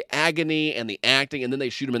just the agony and the acting, and then they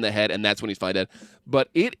shoot him in the head, and that's when he's finally dead. But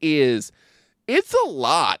it's a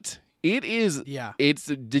lot. It is. Yeah.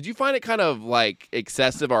 Did you find it kind of like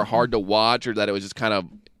excessive or hard to watch, or that it was just kind of?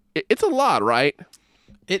 It's a lot, right?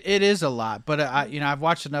 It is a lot, but I've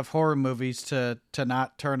watched enough horror movies to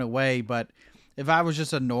not turn away. But if I was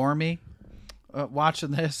just a normie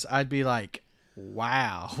watching this, I'd be like,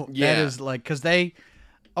 wow, that is like, because they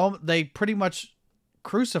pretty much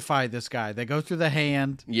crucify this guy. They go through the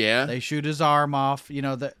hand. Yeah. They shoot his arm off. You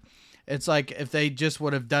know, it's like if they just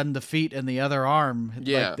would have done the feet and the other arm.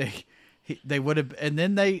 Yeah. Like they would have, and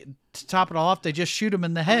then to top it all off, they just shoot him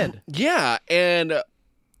in the head. Yeah, and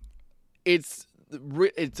it's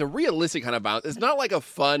a realistic kind of violence. It's not like a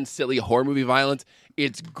fun, silly horror movie violence.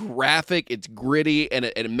 It's graphic, it's gritty, and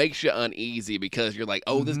it makes you uneasy because you're like,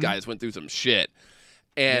 oh, this guy just went through some shit.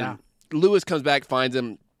 And Lewis comes back, finds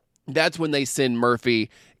him. That's when they send Murphy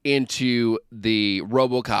into the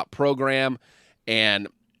RoboCop program, and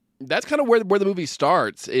that's kind of where the movie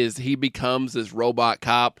starts. Is he becomes this robot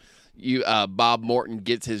cop. Bob Morton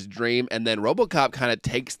gets his dream, and then RoboCop kind of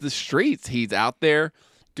takes the streets. He's out there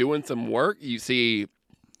doing some work. You see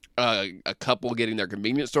a couple getting their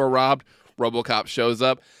convenience store robbed. RoboCop shows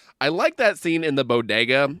up. I like that scene in the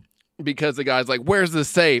bodega because the guy's like, "Where's the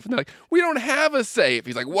safe?" And they're like, "We don't have a safe."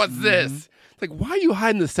 He's like, "What's this?" It's like, why are you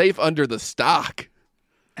hiding the safe under the stock?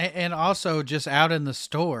 And also just out in the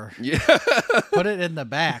store. Yeah. Put it in the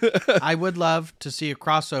back. I would love to see a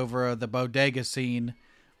crossover of the bodega scene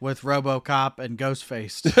with RoboCop and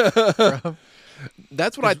Ghostface.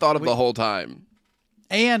 That's what I thought of the whole time.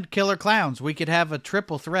 And Killer Clowns. We could have a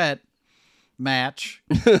triple threat match.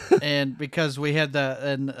 And because we had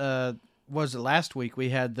was it last week? We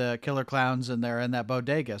had the Killer Clowns in there in that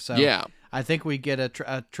bodega. So Yeah. I think we get a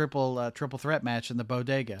triple threat match in the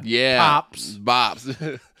bodega. Yeah.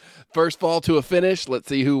 Bops. First fall to a finish. Let's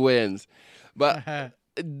see who wins. But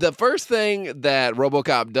the first thing that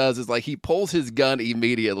RoboCop does is like he pulls his gun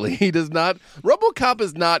immediately. He does not. RoboCop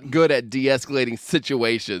is not good at de-escalating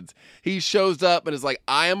situations. He shows up and is like,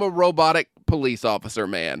 "I am a robotic police officer,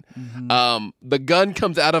 man. The gun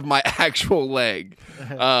comes out of my actual leg,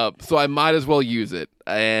 so I might as well use it."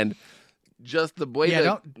 And just the way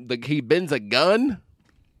he bends a gun.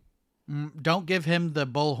 Don't give him the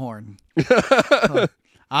bullhorn.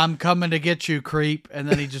 I'm coming to get you, creep. And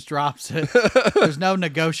then he just drops it. There's no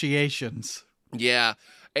negotiations. Yeah.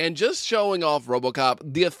 And just showing off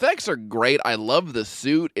RoboCop, the effects are great. I love the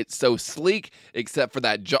suit. It's so sleek, except for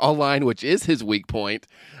that jawline, which is his weak point.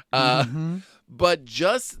 But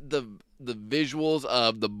just the visuals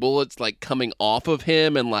of the bullets like coming off of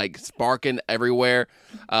him and like sparking everywhere.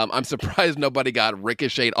 I'm surprised nobody got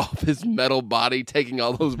ricocheted off his metal body taking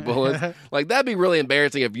all those bullets. Like that'd be really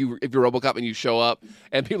embarrassing if you're RoboCop and you show up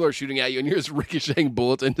and people are shooting at you and you're just ricocheting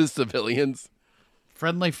bullets into civilians.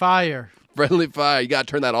 Friendly fire. Friendly fire. You gotta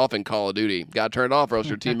turn that off in Call of Duty. Gotta turn it off or else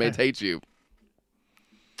your teammates hate you.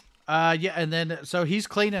 Yeah, and then so he's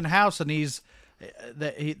cleaning house and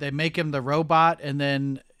they make him the robot and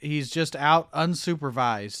then he's just out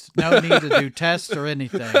unsupervised. No need to do tests or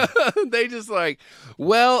anything. They just like,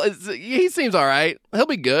 well, he seems all right. He'll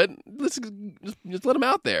be good. Let's just let him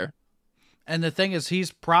out there. And the thing is, he's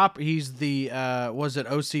the was it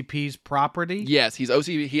OCP's property? Yes, he's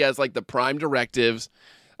OCP. He has like the prime directives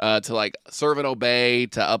to like serve and obey,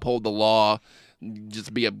 to uphold the law,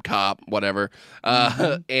 just be a cop, whatever.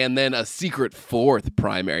 And then a secret fourth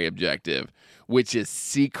primary objective, which is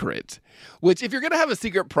secret. Which, if you're going to have a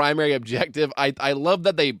secret primary objective, I love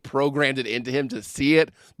that they programmed it into him to see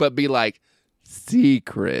it, but be like,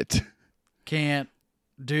 secret. Can't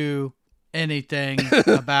do anything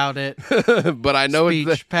about it. But I know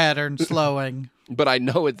Speech pattern slowing. But I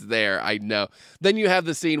know it's there. I know. Then you have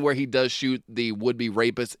the scene where he does shoot the would-be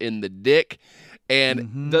rapist in the dick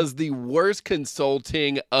and does the worst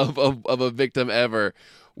consulting of a victim ever.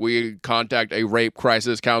 We contact a rape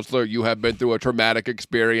crisis counselor. You have been through a traumatic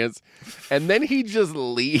experience. And then he just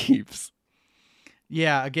leaves.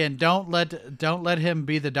 Yeah, again, don't let him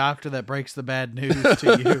be the doctor that breaks the bad news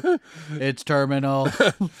to you. It's terminal.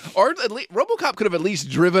 Or at least RoboCop could have at least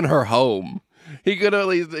driven her home. He could have at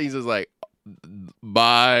least, he's just like,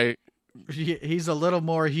 bye. He's a little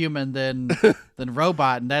more human than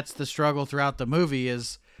Robot, and that's the struggle throughout the movie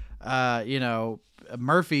is,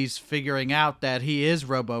 Murphy's figuring out that he is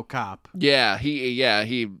RoboCop. Yeah,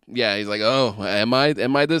 he's like, oh, am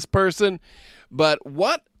I this person? But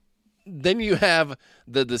what? Then you have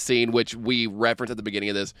the scene which we referenced at the beginning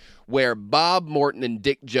of this, where Bob Morton and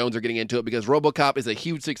Dick Jones are getting into it because RoboCop is a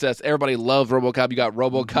huge success. Everybody loves RoboCop. You got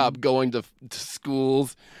RoboCop going to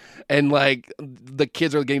schools, and like the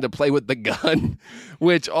kids are getting to play with the gun,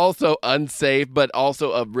 which also unsafe, but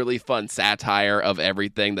also a really fun satire of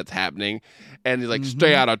everything that's happening. And he's like,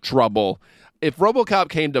 stay out of trouble. If RoboCop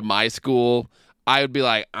came to my school, I would be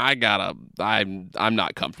like, I'm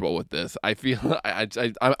not comfortable with this. I feel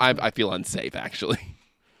I feel unsafe, actually.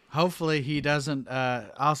 Hopefully he doesn't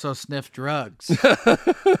also sniff drugs.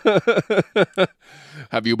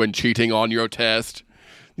 Have you been cheating on your test?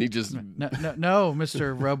 He just no,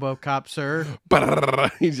 Mr. RoboCop, sir.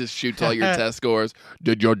 He just shoots all your test scores.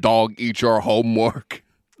 Did your dog eat your homework?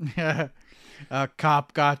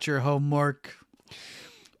 Cop got your homework.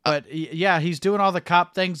 But yeah, he's doing all the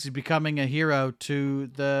cop things. He's becoming a hero to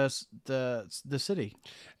the city.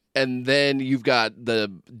 And then you've got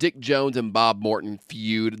the Dick Jones and Bob Morton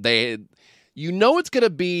feud. It's going to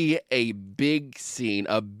be a big scene,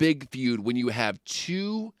 a big feud when you have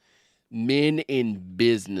two men in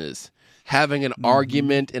business having an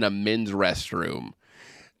argument in a men's restroom.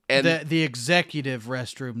 And the executive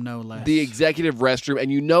restroom, no less. The executive restroom.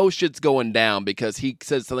 And shit's going down because he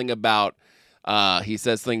says something about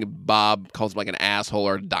Bob calls him like an asshole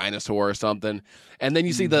or a dinosaur or something. And then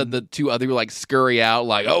you see the two other like scurry out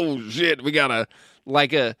like, oh shit, we gotta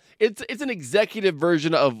it's an executive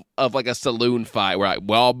version of like a saloon fight where like,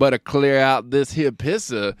 well, better clear out this here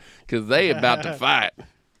pisser because they about to fight.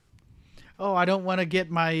 Oh, I don't want to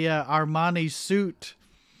get my Armani suit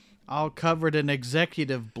all covered in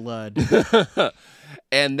executive blood.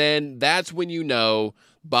 And then that's when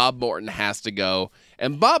Bob Morton has to go.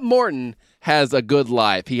 And Bob Morton has a good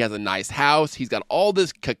life. He has a nice house. He's got all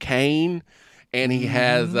this cocaine, and he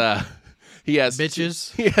has He has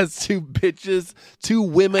bitches. He has 2 bitches, 2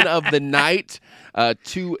 women of the night,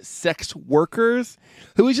 2 sex workers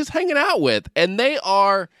who he's just hanging out with, and they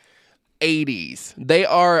are 80s. They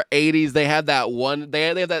are 80s. They have that one. They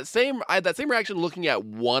have that same. I had that same reaction looking at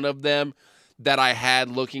one of them that I had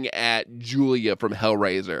looking at Julia from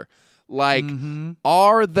Hellraiser. Like,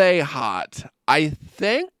 are they hot? I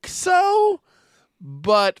think so,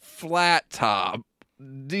 but flat top.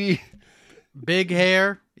 Big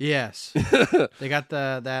hair, yes. They got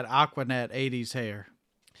that Aquanet 80s hair.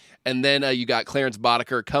 And then you got Clarence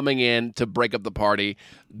Boddicker coming in to break up the party.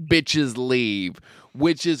 Bitches leave,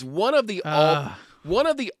 which is one of the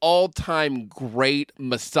all-time great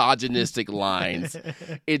misogynistic lines.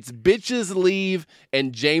 It's bitches leave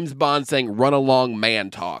and James Bond saying "run along,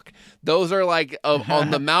 man talk." Those are like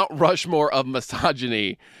on the Mount Rushmore of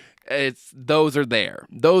misogyny. Those are there.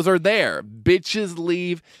 Those are there. Bitches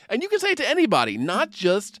leave, and you can say it to anybody, not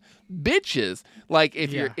just bitches. Like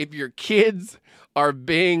if your kids are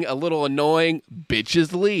being a little annoying,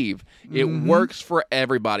 bitches leave. It works for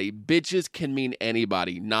everybody. Bitches can mean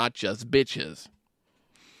anybody, not just bitches.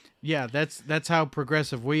 Yeah, that's how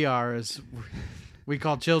progressive we are. Is we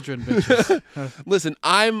call children bitches. Listen,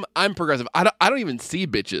 I'm progressive. I don't even see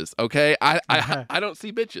bitches. Okay, I don't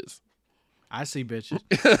see bitches. I see bitches.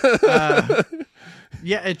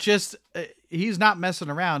 Yeah, it just he's not messing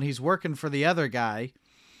around. He's working for the other guy.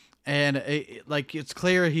 And it's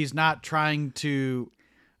clear he's not trying to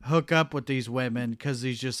hook up with these women because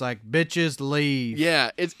he's just like, bitches leave.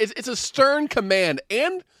 Yeah, it's a stern command.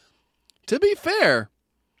 And to be fair,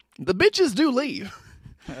 the bitches do leave.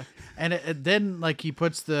 And then like he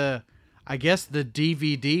puts the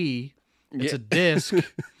DVD, it's a disc,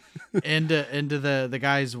 into the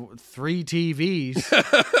guy's 3 TVs.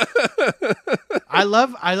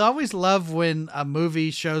 I always love when a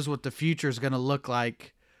movie shows what the future is going to look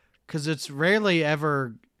like. Because it's rarely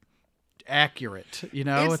ever accurate, you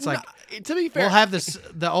know. It's like, to be fair, we'll have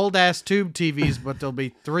the old ass tube TVs, but there'll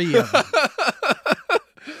be 3 of them.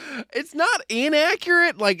 It's not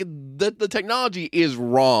inaccurate. Like the technology is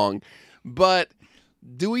wrong, but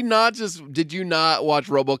did you not watch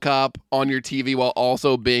RoboCop on your TV while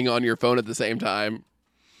also being on your phone at the same time?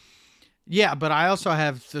 Yeah, but I also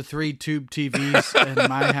have the 3 tube TVs in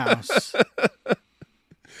my house.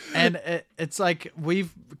 And it's like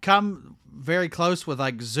we've come very close with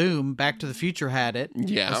like Zoom. Back to the Future had it,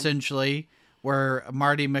 essentially, where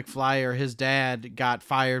Marty McFly or his dad got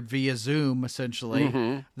fired via Zoom, essentially.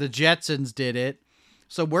 The Jetsons did it.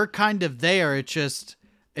 So we're kind of there. It's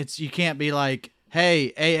you can't be like,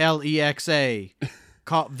 hey, Alexa,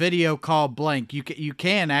 video call blank. You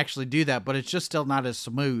can actually do that, but it's just still not as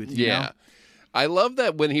smooth. You know? I love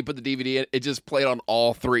that when he put the DVD in, it just played on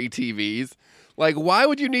all 3 TVs. Like, why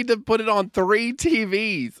would you need to put it on 3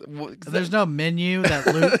 TVs? There's no menu that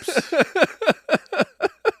loops.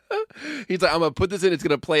 He's like, I'm gonna put this in. It's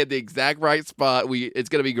gonna play at the exact right spot. It's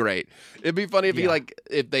gonna be great. It'd be funny if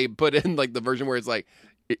if they put in like the version where it's like,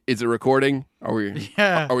 is it recording? Are we?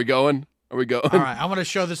 Yeah. Are we going? Are we going? All right, I want to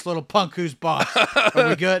show this little punk who's boss. Are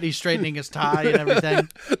we good? He's straightening his tie and everything.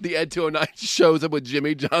 The Ed 209 shows up with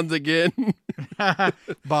Jimmy Johns again.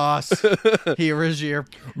 Boss, here's your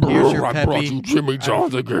peppy. I brought you Jimmy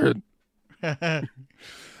Johns again.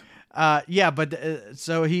 Yeah, but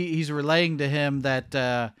so he's relaying to him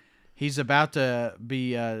that he's about to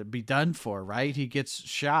be done for, right? He gets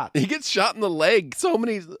shot. He gets shot in the leg.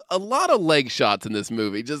 A lot of leg shots in this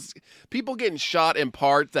movie. Just people getting shot in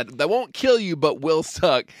parts that won't kill you but will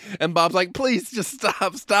suck. And Bob's like, please just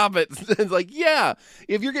stop it. It's like, yeah,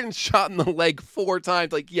 if you're getting shot in the leg 4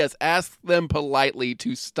 times, like, yes, ask them politely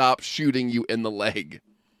to stop shooting you in the leg.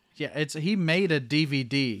 Yeah, he made a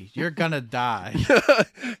DVD. You're gonna die.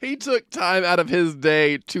 He took time out of his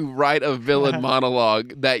day to write a villain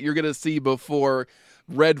monologue that you're gonna see before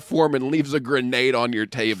Red Foreman leaves a grenade on your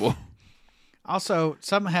table. Also,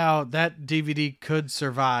 somehow that DVD could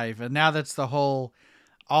survive, and now that's all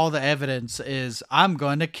the evidence is I'm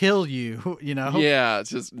going to kill you. You know? Yeah,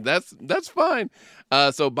 it's just that's fine.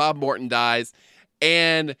 So Bob Morton dies.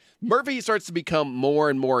 And Murphy starts to become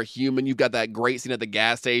more and more human. You've got that great scene at the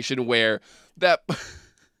gas station where that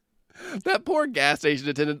poor gas station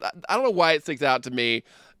attendant, I don't know why it sticks out to me.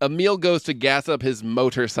 Emil goes to gas up his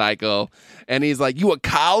motorcycle, and he's like, you a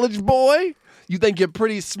college boy? You think you're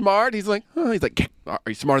pretty smart? He's like, are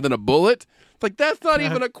you smarter than a bullet? It's like, that's not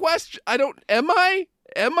even a question. Am I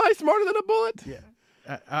smarter than a bullet?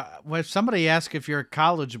 Yeah. When somebody asks if you're a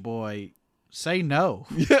college boy, say no.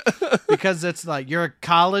 Because it's like, you're a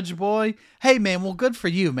college boy. Hey, man, well, good for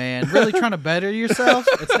you, man. Really trying to better yourself?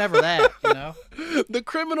 It's never that, you know? The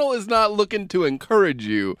criminal is not looking to encourage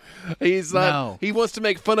you. He's not. No. He wants to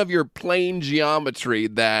make fun of your plane geometry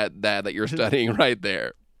that you're studying right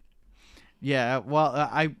there. Yeah, well,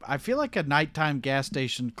 I feel like a nighttime gas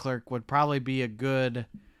station clerk would probably be a good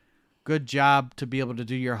job to be able to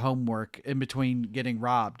do your homework in between getting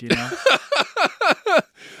robbed, you know?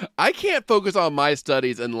 I can't focus on my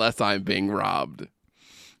studies unless I'm being robbed.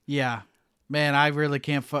 Yeah. Man, I really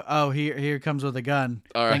can't. Oh, here comes with a gun.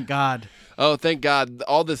 All right. Thank God. Oh, thank God.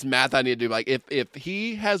 All this math I need to do. Like, if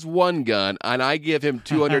he has one gun and I give him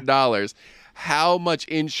 $200, how much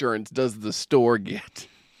insurance does the store get?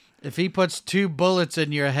 If he puts 2 bullets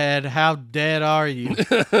in your head, how dead are you?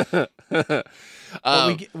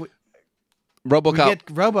 RoboCop. We get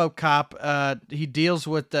RoboCop. He deals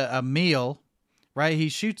with a meal, right? He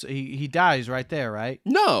shoots. He dies right there, right?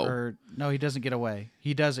 No. Or no, he doesn't get away.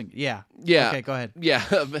 He doesn't. Yeah. Yeah. Okay, go ahead. Yeah.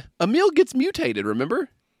 Emil gets mutated, remember?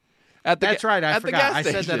 That's right. I forgot. I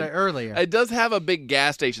said that earlier. It does have a big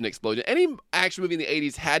gas station explosion. Any action movie in the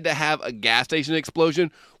 80s had to have a gas station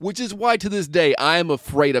explosion, which is why to this day I am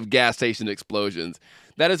afraid of gas station explosions.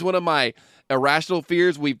 That is one of my irrational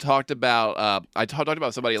fears. We've talked about, I talked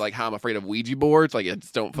about somebody like how I'm afraid of Ouija boards. Like, I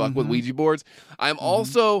just don't fuck with Ouija boards. I'm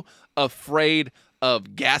also afraid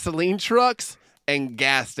of gasoline trucks and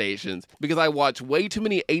gas stations because I watched way too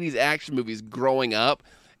many 80s action movies growing up.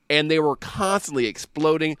 And they were constantly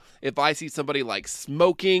exploding. If I see somebody like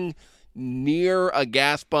smoking near a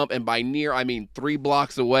gas pump, and by near, I mean 3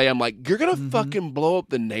 blocks away, I'm like, you're going to fucking blow up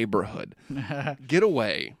the neighborhood. Get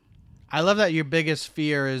away. I love that your biggest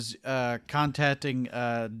fear is contacting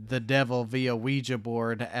the devil via Ouija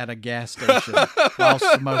board at a gas station while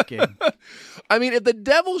smoking. I mean, if the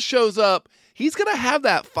devil shows up, he's going to have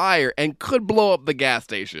that fire and could blow up the gas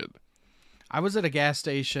station. I was at a gas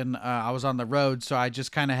station. I was on the road, so I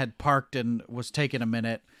just kind of had parked and was taking a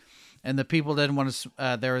minute. And the people didn't want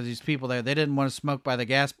to. There were these people there. They didn't want to smoke by the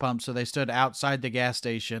gas pump, so they stood outside the gas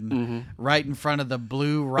station, right in front of the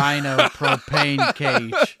blue Rhino propane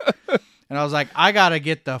cage. And I was like, I gotta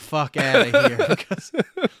get the fuck out of here because,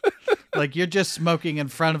 like, you're just smoking in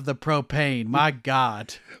front of the propane. My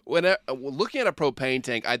God. When looking at a propane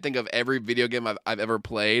tank, I think of every video game I've ever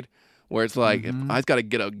played. Where it's like, if I just got to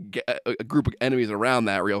get a group of enemies around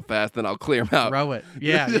that real fast, then I'll clear them out. Throw it.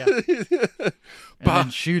 Yeah. And then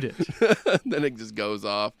shoot it. Then it just goes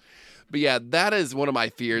off. But yeah, that is one of my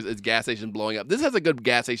fears is gas station blowing up. This has a good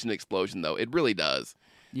gas station explosion, though. It really does.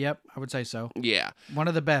 Yep, I would say so. Yeah. One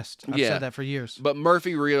of the best. I've said that for years. But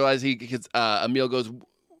Murphy realized Emil goes,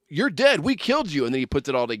 you're dead. We killed you. And then he puts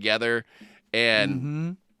it all together.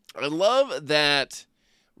 And I love that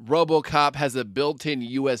RoboCop has a built-in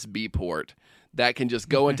USB port that can just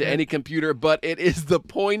go into any computer, but it is the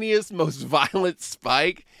pointiest, most violent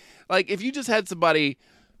spike. Like, if you just had somebody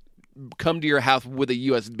come to your house with a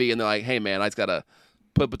USB and they're like, hey, man, I just got to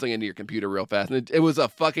put something into your computer real fast, and it was a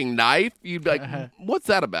fucking knife, you'd be like, what's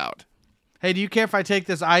that about? Hey, do you care if I take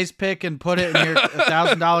this ice pick and put it in your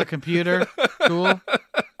 $1,000 computer? Cool.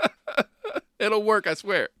 It'll work, I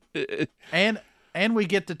swear. And we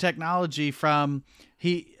get the technology from...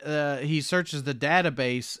 He searches the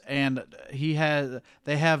database and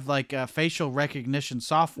they have like facial recognition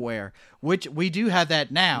software, which we do have that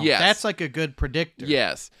now. Yes. That's like a good predictor.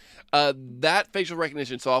 Yes. That facial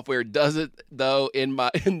recognition software does it though in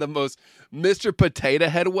the most Mr. Potato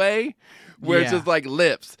Head way, where it's just like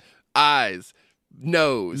lips, eyes,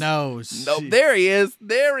 nose. No, there he is.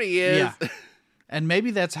 Yeah. And maybe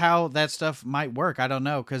that's how that stuff might work. I don't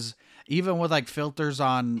know, because even with like filters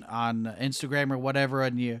on Instagram or whatever,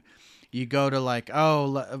 and you go to like,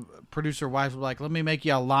 producer wife will be like, let me make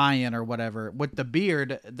you a lion or whatever. With the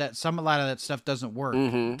beard, a lot of that stuff doesn't work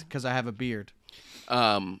because I have a beard.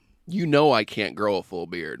 You know I can't grow a full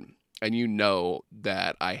beard, and you know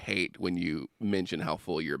that I hate when you mention how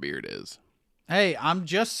full your beard is. Hey, I'm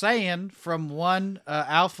just saying, from one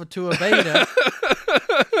alpha to a beta,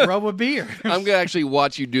 grow a beard. I'm gonna actually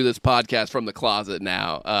watch you do this podcast from the closet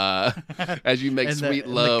now, as you make sweet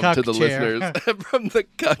love to the listeners from the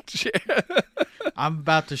cuck chair. I'm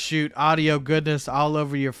about to shoot audio goodness all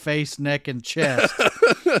over your face, neck, and chest,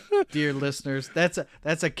 dear listeners. That's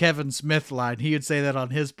a Kevin Smith line. He would say that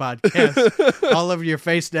on his podcast, all over your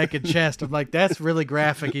face, neck, and chest. I'm like, that's really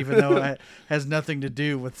graphic, even though it has nothing to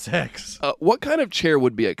do with sex. What kind of chair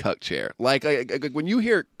would be a cuck chair? Like when you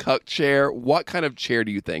hear cuck chair, what kind of chair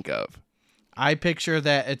do you think of? I picture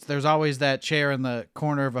that there's always that chair in the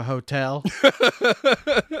corner of a hotel.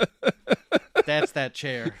 That's that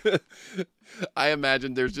chair. I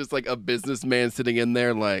imagine there's just like a businessman sitting in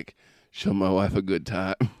there like, show my wife a good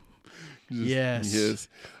time. Yes.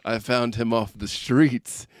 I found him off the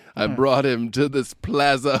streets. I brought him to this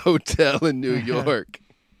Plaza Hotel in New York.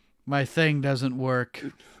 My thing doesn't work.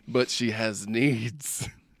 But she has needs.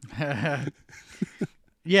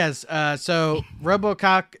 Yes, so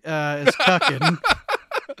RoboCop is cucking.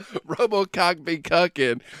 RoboCop be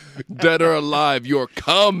cucking. Dead or alive, you're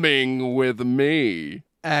coming with me.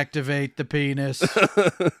 Activate the penis.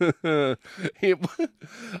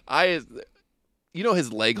 You know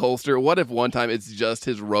his leg holster? What if one time it's just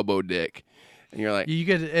his robo-dick? And you're like...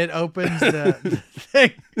 It opens the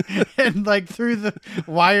thing, and like through the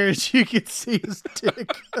wires you can see his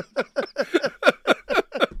dick.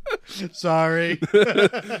 Sorry.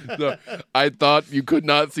 No, I thought you could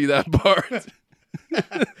not see that part.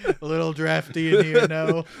 A little drafty in here,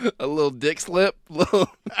 no. A little dick slip.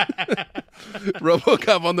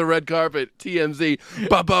 RoboCop on the red carpet. TMZ.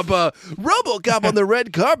 Ba ba ba. RoboCop on the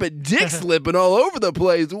red carpet. Dick slipping all over the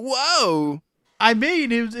place. Whoa. I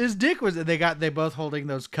mean, his dick was. They both holding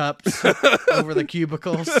those cups over the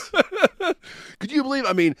cubicles. Could you believe?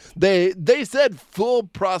 I mean, they said full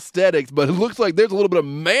prosthetics, but it looks like there's a little bit of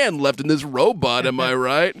man left in this robot. Am I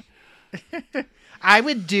right? I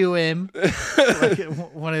would do him. Like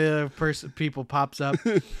one of the people pops up.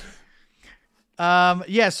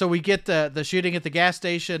 Yeah. So we get the shooting at the gas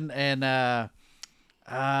station, and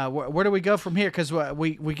where do we go from here? Because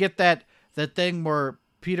we get that thing where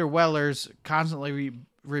Peter Weller's constantly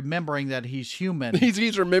remembering that he's human.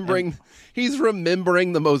 He's remembering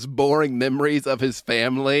the most boring memories of his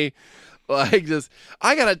family. Like, just,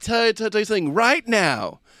 I gotta tell you something right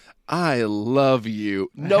now. I love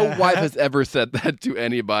you. No wife has ever said that to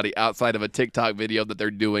anybody outside of a TikTok video that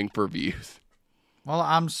they're doing for views. Well,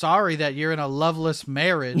 I'm sorry that you're in a loveless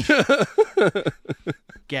marriage,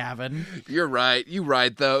 Gavin. You're right. You're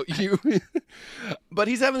right, though. But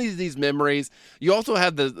he's having these memories. You also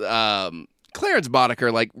have the Clarence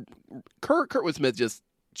Boddicker, like Kurtwood Smith just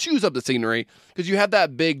chews up the scenery because you have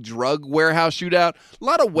that big drug warehouse shootout. A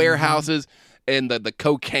lot of warehouses and the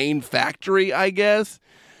cocaine factory, I guess.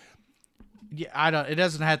 Yeah, it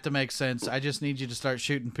doesn't have to make sense. I just need you to start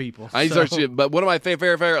shooting people. But one of my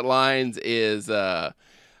favorite lines is when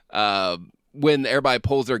everybody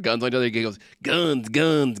pulls their guns on each other. He goes, "Guns,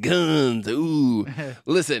 guns, guns." Ooh,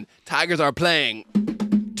 listen, Tigers are playing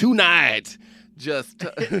tonight. Just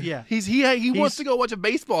yeah, he wants to go watch a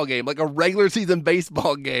baseball game, like a regular season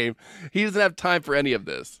baseball game. He doesn't have time for any of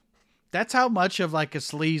this. That's how much of like a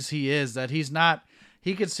sleaze he is. That he's not.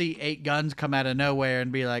 He could see 8 guns come out of nowhere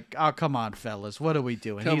and be like, "Oh, come on, fellas, what are we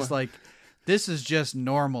doing?" He's like, this is just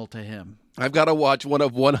normal to him. I've got to watch one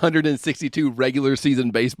of 162 regular season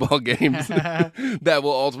baseball games that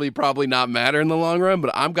will ultimately probably not matter in the long run, but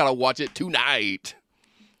I'm got to watch it tonight.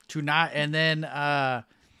 And then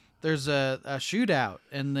there's a shootout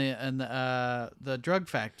in the drug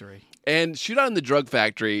factory. And Shootout in the Drug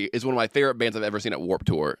Factory is one of my favorite bands I've ever seen at Warped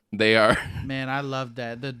Tour. They are... Man, I love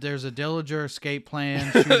that. There's a Dillinger Escape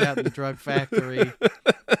Plan, Shootout in the Drug Factory.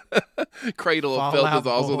 Cradle of Fallout Filth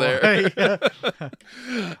is also Boy. there.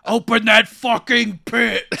 Open that fucking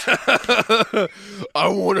pit! I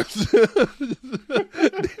want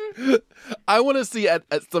to see at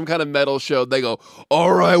some kind of metal show, they go,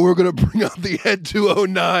 "All right, we're going to bring out the Ed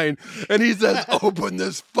 209." And he says, "Open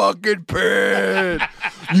this fucking pit.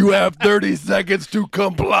 You have 30 seconds to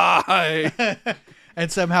comply."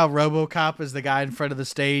 And somehow RoboCop is the guy in front of the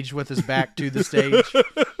stage with his back to the stage.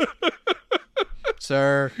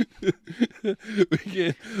 Sir. We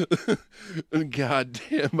can,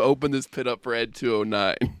 goddamn, open this pit up for Ed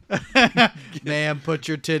 209. Ma'am, put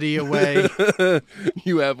your titty away.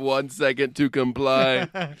 You have 1 second to comply.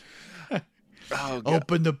 Oh,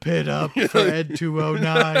 open the pit up for Ed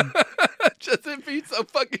 209. Just it be so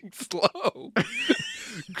fucking slow.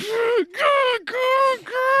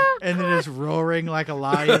 And then it's roaring like a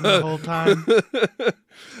lion the whole time.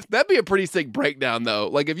 That'd be a pretty sick breakdown, though.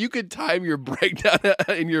 Like, if you could time your breakdown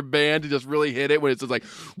in your band to just really hit it when it's just like,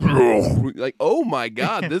 oh my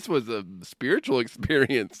God, this was a spiritual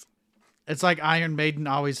experience. It's like Iron Maiden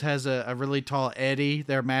always has a really tall Eddie,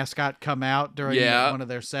 their mascot, come out during one of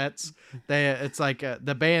their sets. It's like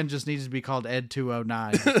the band just needs to be called Ed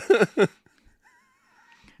 209.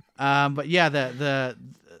 But yeah,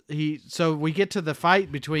 so we get to the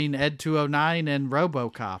fight between Ed 209 and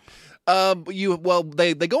RoboCop.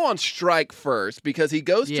 They go on strike first because he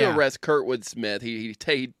goes to arrest Kurtwood Smith. He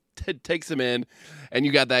takes him in, and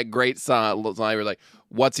you got that great line where like,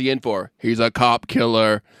 "What's he in for? He's a cop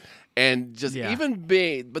killer." And just even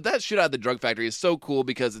being, but that shit out of the drug factory is so cool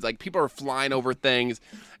because it's like people are flying over things.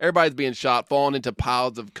 Everybody's being shot, falling into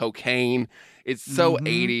piles of cocaine. It's so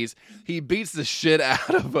 80s. He beats the shit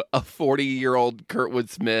out of a 40-year-old Kurtwood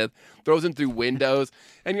Smith, throws him through windows.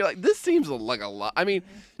 And you're like, this seems like a lot. I mean,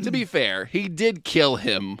 to be fair, he did kill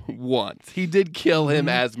him once. He did kill him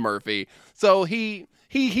as Murphy. So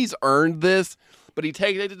he's earned this, but he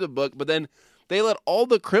takes it to the book. But then they let all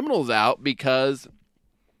the criminals out because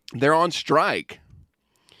they're on strike.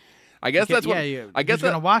 I guess that's what. I guess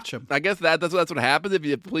gonna watch them. I guess that's what happens if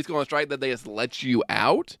the police go on strike. That they just let you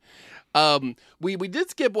out. We did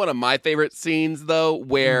skip one of my favorite scenes though,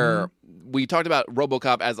 where we talked about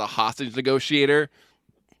RoboCop as a hostage negotiator.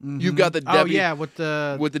 You've got the deputy, with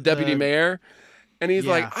the deputy mayor. And he's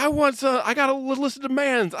like, I got a list of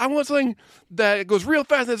demands. I want something that goes real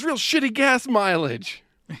fast and has real shitty gas mileage.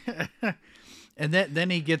 And then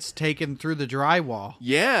he gets taken through the drywall.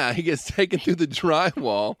 Yeah, he gets taken through the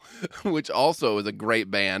drywall, which also is a great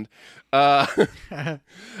band. He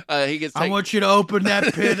gets. I want you to open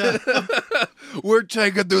that pit up. We're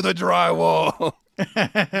taken through the drywall.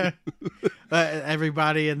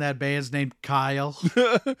 Everybody in that band's named Kyle.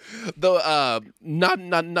 Though, not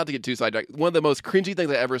to get too sidetracked. One of the most cringy things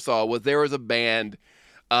I ever saw was there was a band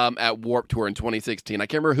at Warped Tour in 2016. I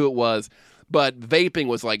can't remember who it was. But vaping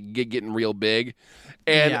was like getting real big.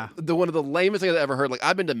 And one of the lamest things I've ever heard, like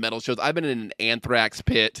I've been to metal shows. I've been in an Anthrax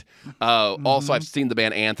pit. Also, I've seen the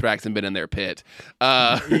band Anthrax and been in their pit.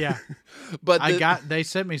 But they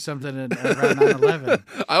sent me something around 9/11.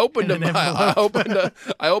 I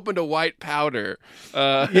opened a white powder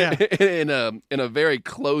in a very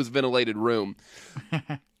closed ventilated room.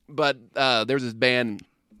 But there's this band.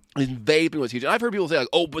 And vaping was huge. And I've heard people say, like,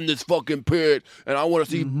 open this fucking pit, and I want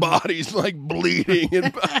to see bodies, like, bleeding,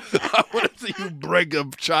 and I want to see you break a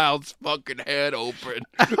child's fucking head open.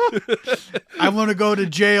 I want to go to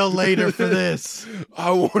jail later for this.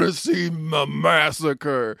 I want to see a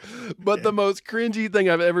massacre. But the most cringy thing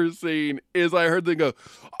I've ever seen is I heard them go,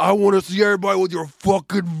 I want to see everybody with your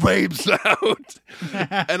fucking vapes out,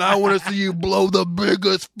 and I want to see you blow the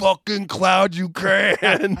biggest fucking cloud you can.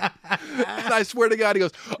 And I swear to God, he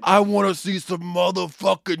goes, I want to see some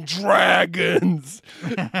motherfucking dragons.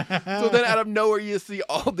 So then out of nowhere, you see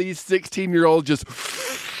all these 16-year-olds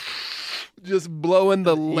just blowing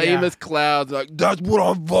the lamest clouds. Like, that's what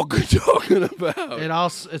I'm fucking talking about.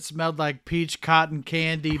 It smelled like peach cotton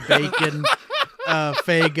candy, bacon,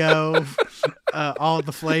 Faygo, all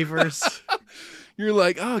the flavors. You're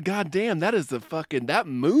like, oh, goddamn, that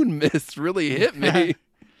moon mist really hit me.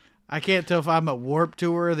 I can't tell if I'm at Warped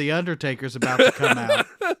Tour or The Undertaker's about to come out.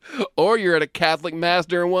 Or you're at a Catholic mass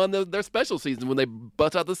during one of their special seasons when they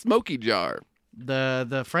bust out the smoky jar.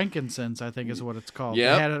 The frankincense, I think, is what it's called.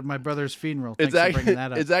 Yep. They had it at my brother's funeral.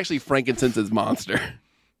 It's actually frankincense's monster.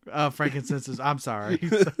 Frankincense is. I'm sorry.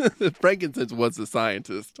 Frankincense was the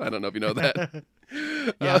scientist. I don't know if you know that.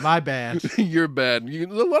 Yeah, my bad. You're bad. A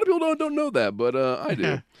lot of people don't know that, but I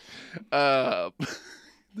do.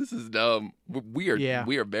 This is dumb. We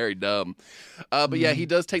are very dumb. But yeah, he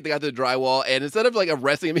does take the guy to the drywall, and instead of like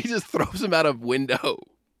arresting him, he just throws him out a window.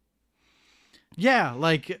 Yeah,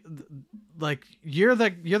 like you're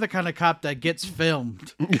the kind of cop that gets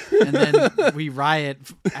filmed, and then we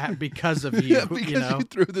riot because of you. Yeah, because you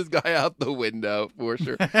threw this guy out the window for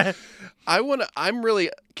sure. I'm really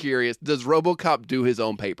curious. Does RoboCop do his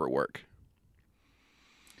own paperwork?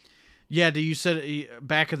 Yeah,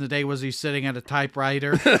 back in the day, was he sitting at a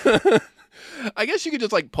typewriter? I guess you could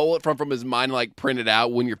just like pull it from his mind and like print it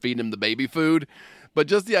out when you're feeding him the baby food. But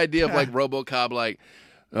just the idea of like RoboCop, like,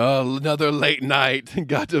 oh, another late night,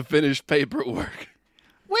 got to finish paperwork.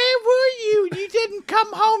 Where were you? You didn't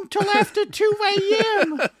come home till after 2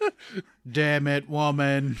 a.m. Damn it,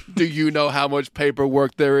 woman. Do you know how much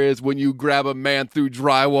paperwork there is when you grab a man through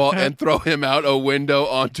drywall and throw him out a window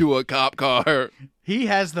onto a cop car? He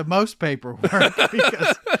has the most paperwork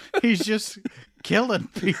because he's just killing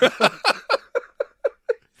people.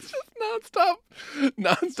 It's just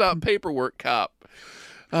nonstop paperwork cop.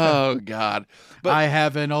 Oh, God. But I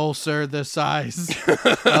have an ulcer the size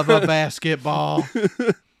of a basketball.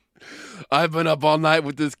 I've been up all night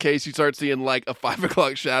with this case. You start seeing like a 5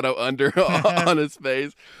 o'clock shadow under on his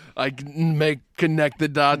face. I connect the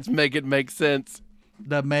dots, make it make sense.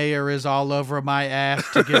 The mayor is all over my ass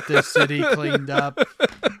to get this city cleaned up.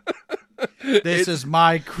 This is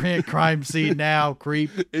my crime scene now, creep.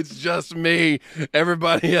 It's just me.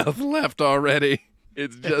 Everybody else left already.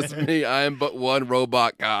 It's just me. I am but one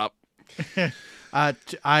robot cop.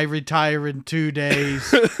 I retire in 2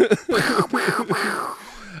 days.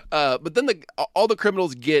 But then all the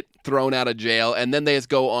criminals get thrown out of jail, and then they just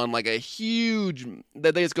go on like a huge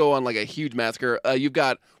massacre. You've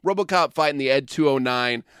got RoboCop fighting the Ed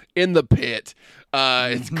 209 in the pit.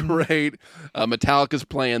 It's great. Metallica's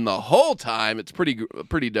playing the whole time. It's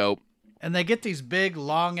pretty dope. And they get these big,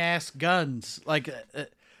 long-ass guns. Like,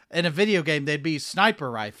 in a video game, they'd be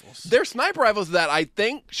sniper rifles. They're sniper rifles that I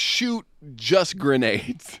think shoot just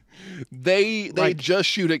grenades. They just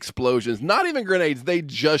shoot explosions. Not even grenades. They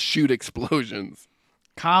just shoot explosions.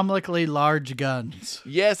 Comically large guns.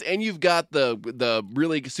 Yes, and you've got the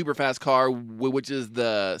really super fast car, which is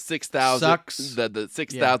the 6000. Sucks. The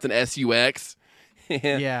 6000 SUX.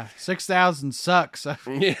 Yeah, 6,000 sucks.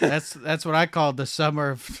 Yeah. That's what I called the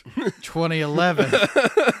summer of 2011.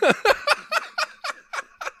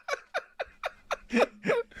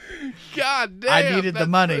 God damn. I needed the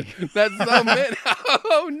money. That's so many.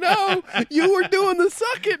 Oh no, you were doing the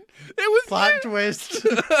sucking. It was Plot you. twist.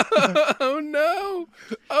 Oh no.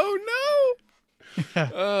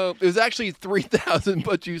 It was actually 3,000,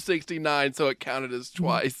 but you 69, so it counted as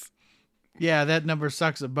twice. Yeah, that number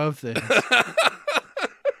sucks at both ends.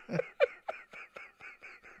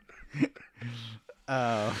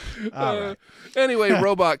 Oh, all right. Anyway,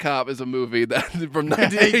 RoboCop is a movie that from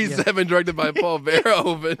 1987, directed by Paul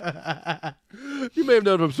Verhoeven. You may have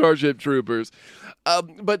known from Starship Troopers.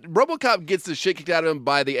 But RoboCop gets the shit kicked out of him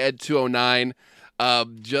by the Ed 209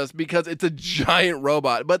 just because it's a giant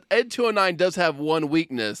robot. But Ed 209 does have one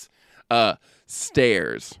weakness,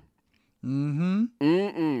 stairs.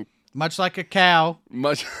 Mm-hmm. Much like a cow,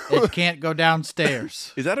 it can't go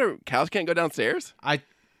downstairs. Is that cows can't go downstairs?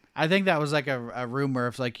 I think that was like a rumor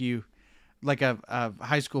of like a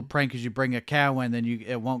high school prank is you bring a cow in, then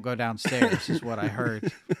it won't go downstairs is what I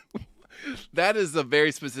heard. That is a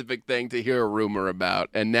very specific thing to hear a rumor about,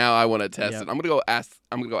 and now I want to test it. I'm gonna go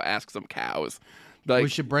ask some cows. Like, we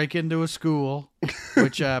should break into a school,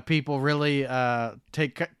 which people really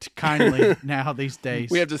take kindly now these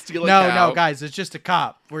days. We have to steal a cow. No, guys, it's just a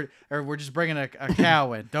cop. We're just bringing a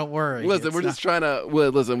cow in. Don't worry. Listen, we're just trying to.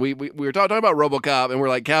 Well, listen, we were talking about RoboCop, and we're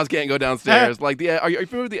like, cows can't go downstairs. Like are you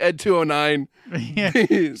familiar with the Ed 209?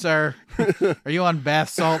 Yeah. Sir, are you on bath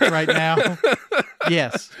salts right now?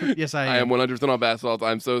 Yes, I am. I am 100% on bath salts.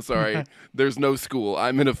 I'm so sorry. There's no school.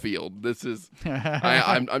 I'm in a field. This is.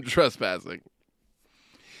 I'm trespassing.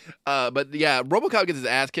 But yeah, RoboCop gets his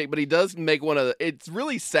ass kicked, but he does make one of the. It's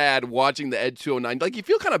really sad watching the Ed 209. Like, you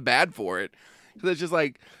feel kind of bad for it. Because it's just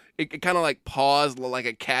like, it kind of like paused like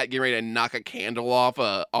a cat getting ready to knock a candle off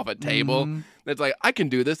a table. Mm-hmm. It's like, I can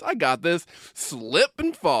do this. I got this. Slip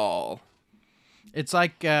and fall. It's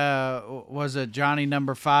like, was it Johnny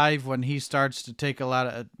Number 5 when he starts to take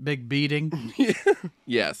a big beating?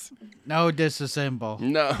 Yes. No disassemble.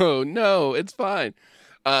 No, it's fine.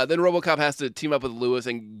 Then RoboCop has to team up with Lewis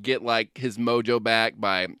and get like his mojo back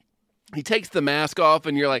he takes the mask off,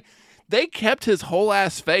 and you're like, they kept his whole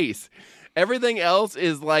ass face. Everything else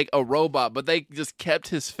is like a robot, but they just kept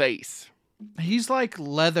his face. He's like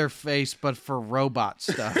Leatherface, but for robot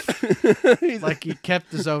stuff. Like he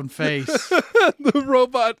kept his own face. The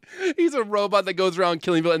robot. He's a robot that goes around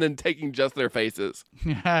killing people and then taking just their faces.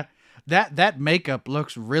 That makeup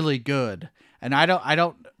looks really good, and I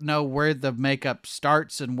don't know where the makeup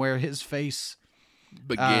starts and where his face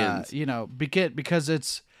begins. Because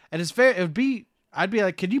it's very. I'd be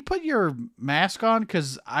like, can you put your mask on?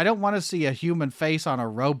 Because I don't want to see a human face on a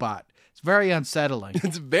robot. It's very unsettling.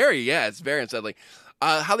 It's very unsettling.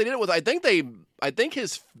 How they did it was, I think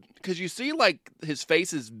because you see like his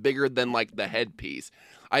face is bigger than like the headpiece.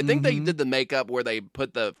 I think they did the makeup where they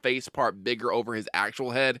put the face part bigger over his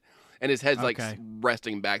actual head, and his head's like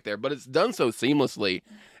resting back there. But it's done so seamlessly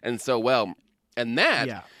and so well, and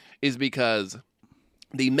that is because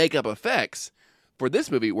the makeup effects for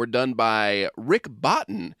this movie were done by Rick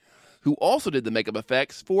Botten, who also did the makeup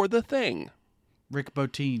effects for The Thing. Rick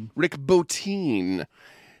Botten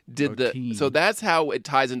did so that's how it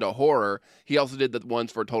ties into horror. He also did the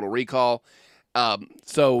ones for Total Recall.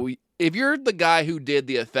 So if you're the guy who did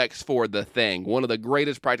the effects for The Thing, one of the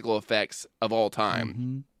greatest practical effects of all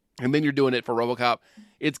time, and then you're doing it for RoboCop,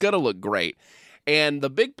 it's gonna look great. And the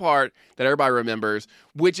big part that everybody remembers,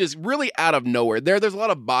 which is really out of nowhere, there's a lot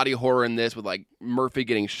of body horror in this with like Murphy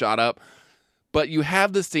getting shot up. But you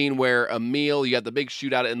have the scene where Emil, you got the big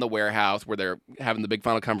shootout in the warehouse where they're having the big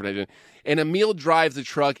final confrontation, and Emil drives the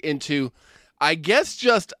truck into, I guess,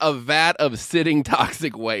 just a vat of sitting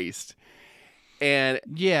toxic waste. And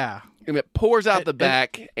it pours out the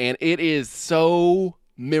back, and it is so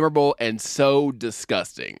memorable and so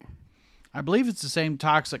disgusting. I believe it's the same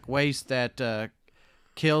toxic waste that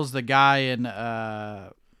kills the guy in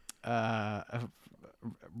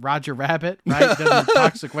Roger Rabbit, right? Doesn't the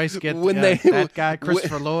toxic waste get that guy,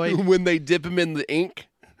 Christopher Lloyd? When they dip him in the ink,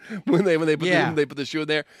 when they put the shoe in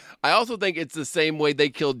there. I also think it's the same way they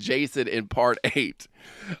killed Jason in Part 8.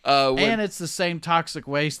 And it's the same toxic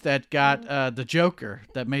waste that got the Joker,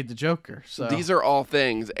 that made the Joker. So these are all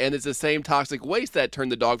things, and it's the same toxic waste that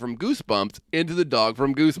turned the dog from Goosebumps into the dog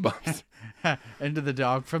from Goosebumps. Into the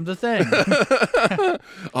dog from The Thing.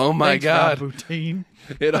 Oh my God. Boutine.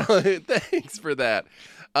 Thanks for that.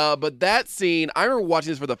 But that scene, I remember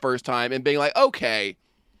watching this for the first time and being like, okay,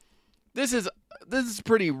 this is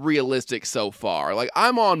pretty realistic so far. Like,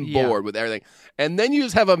 I'm on board with everything. And then you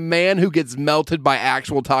just have a man who gets melted by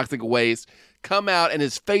actual toxic waste come out and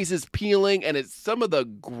his face is peeling, and it's some of the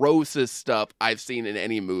grossest stuff I've seen in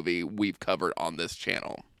any movie we've covered on this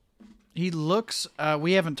channel. He looks,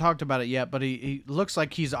 we haven't talked about it yet, but he looks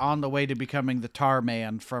like he's on the way to becoming the Tar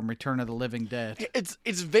Man from Return of the Living Dead.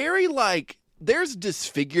 It's very like, there's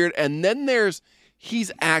disfigured, and then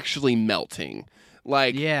he's actually melting.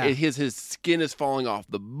 Like, his skin is falling off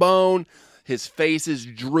the bone, his face is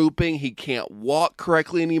drooping, he can't walk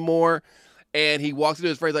correctly anymore, and he walks into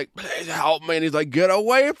his friend, like, please help me, and he's like, get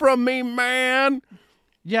away from me, man!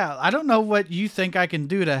 Yeah, I don't know what you think I can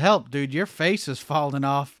do to help, dude. Your face is falling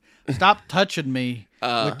off. Stop touching me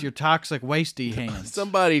with your toxic wasty hands.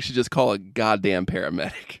 Somebody should just call a goddamn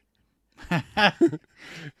paramedic.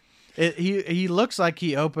 He looks like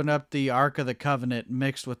he opened up the Ark of the Covenant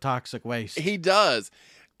mixed with toxic waste. He does.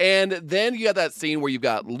 And then you got that scene where you've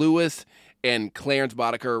got Lewis and Clarence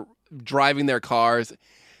Boddicker driving their cars.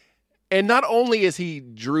 And not only is he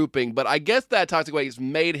drooping, but I guess that toxic waste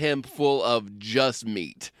made him full of just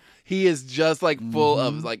meat. He is just like full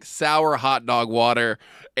of like sour hot dog water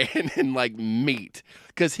and like meat,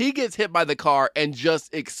 because he gets hit by the car and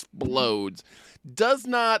just explodes. Does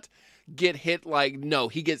not get hit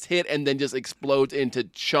he gets hit and then just explodes into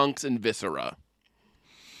chunks and viscera.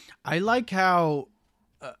 I like how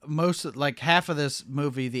half of this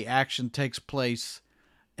movie, the action takes place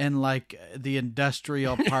in like the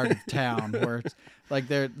industrial part of town, where it's like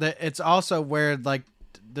it's also where like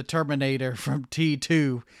the Terminator from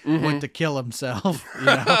T2 went to kill himself. You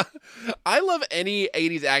know? I love any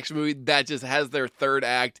 80s action movie that just has their third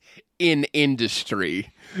act in industry.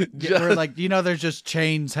 Where, like, there's just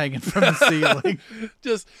chains hanging from the ceiling.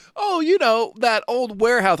 Just, that old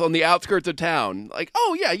warehouse on the outskirts of town. Like,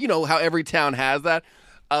 how every town has that.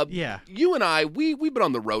 You and I, we've been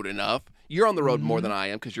on the road enough. You're on the road more than I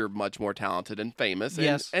am because you're much more talented and famous.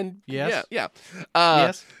 Yes. Yeah.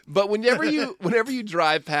 Yes. But whenever you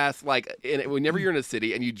drive past, whenever you're in a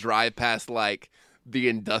city and you drive past, like, the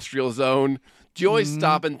industrial zone, do you always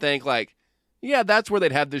stop and think, like, yeah, that's where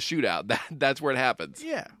they'd have this shootout. That's where it happens.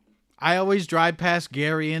 Yeah. I always drive past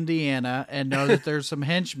Gary, Indiana, and know that there's some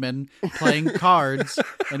henchmen playing cards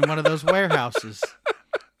in one of those warehouses.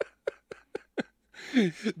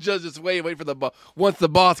 Just wait for the boss. Once the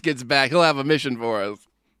boss gets back, he'll have a mission for us.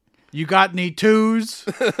 You got any twos?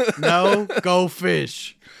 No? Go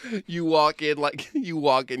fish. You walk in,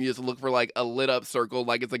 you just look for like a lit up circle,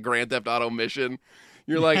 like it's a Grand Theft Auto mission.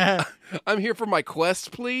 You're like, I'm here for my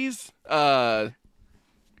quest, please. Don't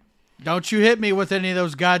you hit me with any of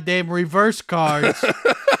those goddamn reverse cards.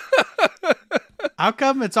 How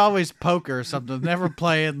come it's always poker or something? Never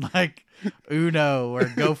playing like Uno or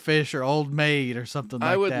Go Fish or Old Maid or something like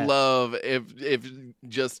that. I would love if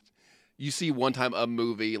just you see one time a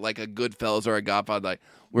movie like a Goodfellas or a Godfather, like,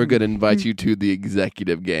 we're going to invite you to the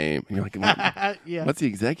executive game. And you're like, what's the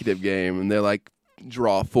executive game? And they're like,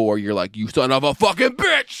 draw 4. You're like, you son of a fucking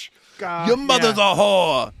bitch. Your mother's a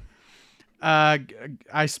whore.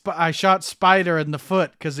 I shot Spider in the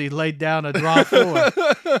foot because he laid down a draw 4.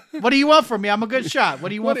 What do you want from me? I'm a good shot. What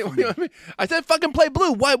do you want from me? I said fucking play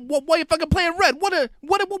blue. Why you fucking playing red? What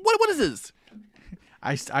is this?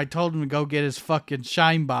 I told him to go get his fucking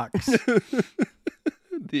shine box.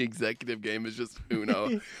 The executive game is just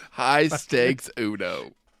Uno. High stakes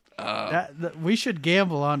Uno. We should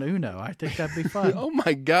gamble on Uno. I think that'd be fun. Oh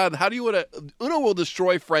my God. How do you want to... Uno will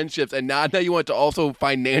destroy friendships, and now you want to also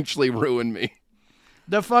financially ruin me.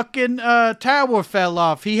 The fucking tower fell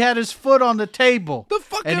off. He had his foot on the table.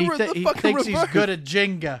 And he thinks he's good at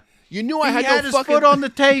Jenga. You knew I had his foot on the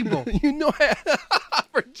table. You know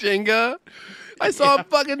for Jenga? I saw a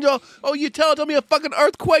fucking... Oh, you tell me a fucking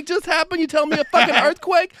earthquake just happened? You tell me a fucking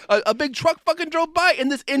earthquake? A big truck fucking drove by in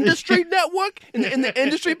this industry network? In the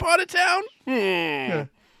industry part of town?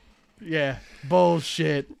 Yeah.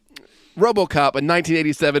 Bullshit. RoboCop, a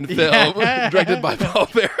 1987 film directed by Paul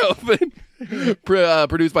Verhoeven,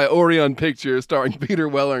 produced by Orion Pictures, starring Peter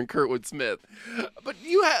Weller and Kurtwood Smith. But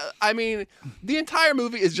the entire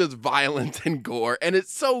movie is just violence and gore, and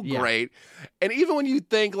it's so great. And even when you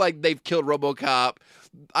think like they've killed RoboCop,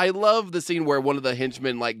 I love the scene where one of the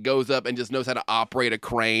henchmen like goes up and just knows how to operate a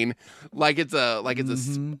crane, like it's a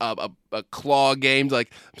claw game.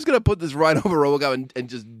 Like, I'm just gonna put this right over RoboCop and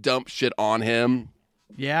just dump shit on him.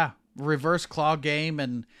 Yeah, reverse claw game,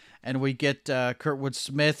 and we get Kurtwood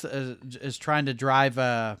Smith is trying to drive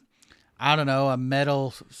a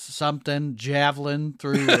metal something javelin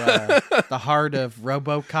through the heart of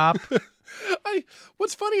RoboCop.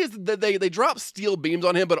 What's funny is that they drop steel beams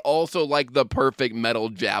on him, but also like the perfect metal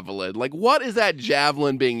javelin. Like, what is that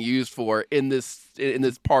javelin being used for in this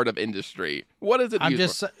part of industry? What is it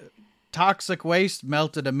used for? Toxic waste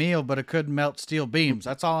melted a meal, but it couldn't melt steel beams.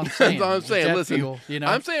 That's all I'm saying. That's all I'm saying. Listen, fuel,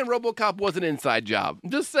 I'm saying RoboCop was an inside job. I'm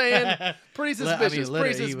just saying, pretty suspicious.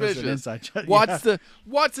 Pretty suspicious. He was an inside job.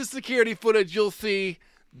 Watch the security footage. You'll see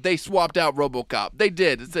they swapped out RoboCop. They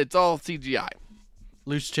did. It's all CGI.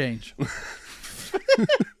 Loose change.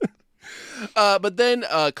 But then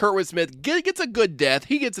Kurtwood Smith gets a good death.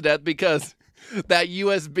 He gets a death because that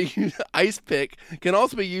USB ice pick can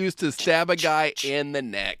also be used to stab a guy in the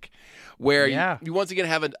neck. Where you once again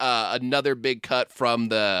have another big cut from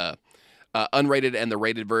the unrated and the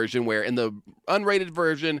rated version, where in the unrated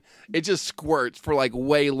version, it just squirts for like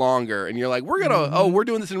way longer. And you're like, we're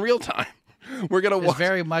doing this in real time. We're going to watch.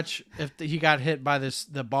 Very much if he got hit by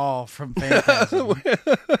the ball from Phantasm.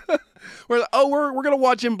 We're going to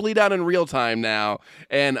watch him bleed out in real time now.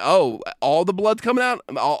 And all the blood's coming out?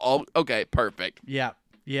 Okay, perfect. Yeah.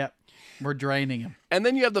 We're draining him. And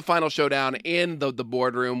then you have the final showdown in the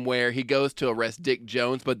boardroom where he goes to arrest Dick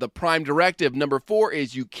Jones. But the prime directive, number 4,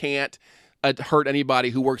 is you can't hurt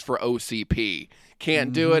anybody who works for OCP.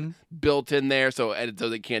 Can't do it. Built in there, so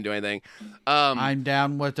they can't do anything. I'm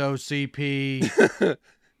down with OCP.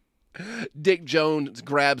 Dick Jones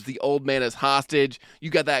grabs the old man as hostage.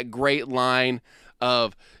 You got that great line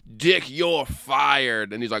of, "Dick, you're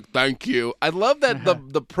fired." And he's like, "Thank you." I love that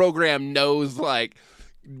the program knows, like,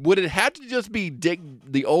 would it have to just be Dick,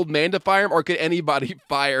 the old man, to fire him, or could anybody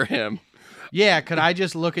fire him? Yeah, could I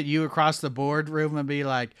just look at you across the boardroom and be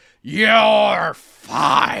like, "You're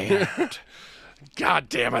fired." God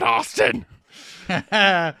damn it, Austin.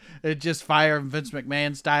 It just fire him Vince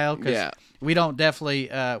McMahon style, because we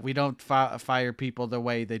don't fire people the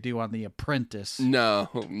way they do on The Apprentice. No.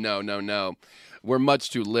 We're much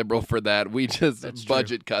too liberal for that. We just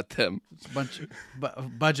budget cut them. It's a bunch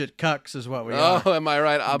of budget cucks is what we are. Oh, am I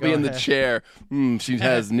right? I'll be in the chair. She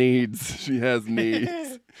has needs. She has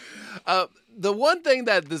needs. The one thing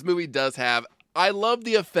that this movie does have, I love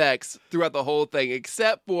the effects throughout the whole thing,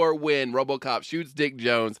 except for when RoboCop shoots Dick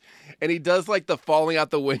Jones and he does like the falling out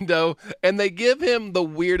the window, and they give him the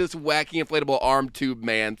weirdest, wacky, inflatable arm tube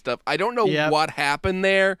man stuff. I don't know what happened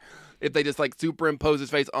there. If they just like superimpose his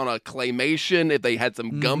face on a claymation, if they had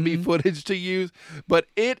some Gumby footage to use, but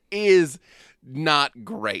it is not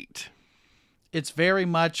great. It's very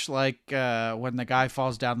much like when the guy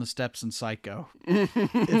falls down the steps in Psycho.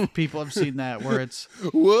 If people have seen that, where it's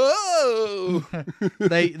whoa,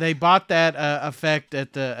 they bought that effect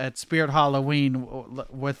at Spirit Halloween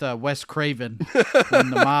with Wes Craven when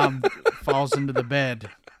the mom falls into the bed.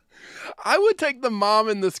 I would take the mom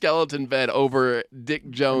in the skeleton bed over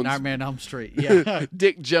Dick Jones. Nightmare on Elm Street. Yeah,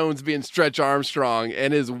 Dick Jones being Stretch Armstrong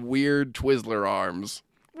and his weird Twizzler arms.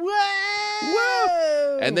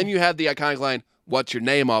 Whoa! And then you have the iconic line, "What's your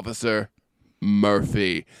name, officer?"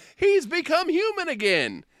 "Murphy." He's become human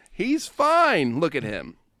again. He's fine. Look at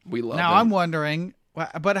him. We love him. Now I'm wondering,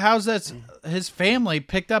 but how's that? His family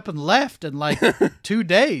picked up and left in like 2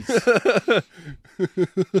 days.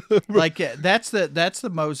 Like that's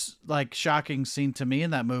the most like shocking scene to me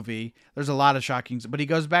in that movie. There's a lot of shocking, but he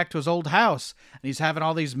goes back to his old house and he's having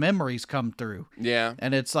all these memories come through. Yeah,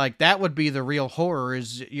 and it's like that would be the real horror.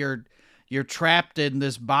 Is you're trapped in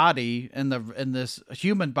this body, in this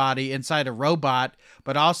human body inside a robot,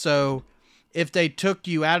 but also if they took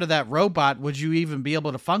you out of that robot, would you even be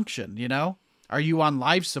able to function? You know, are you on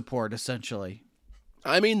life support essentially?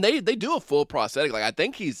 I mean, they do a full prosthetic. Like, I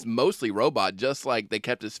think he's mostly robot, just like they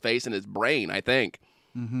kept his face and his brain, I think.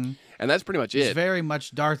 Mm-hmm. And that's pretty much it. It's very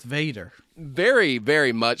much Darth Vader. Very,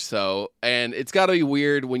 very much so. And it's got to be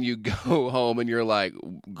weird when you go home and you're like,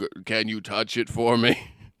 "Can you touch it for me?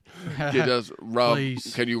 You just rub.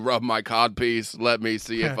 Please. Can you rub my codpiece? Let me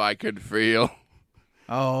see if I can feel."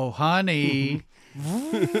 Oh, honey.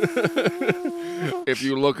 If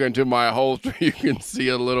you look into my holster, you can see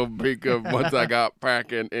a little peek of what I got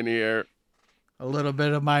packing in here. A little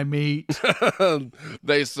bit of my meat.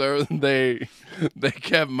 They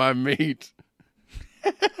kept my meat.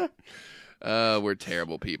 We're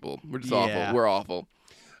terrible people. We're just awful. We're awful.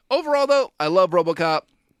 Overall, though, I love RoboCop.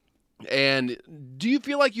 And do you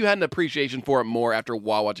feel like you had an appreciation for it more after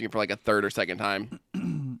while watching it for like a third or second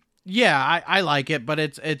time? Yeah, I like it, but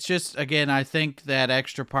it's just, again, I think that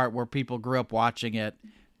extra part where people grew up watching it,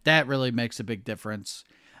 that really makes a big difference.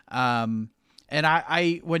 And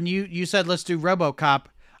I when you said let's do RoboCop,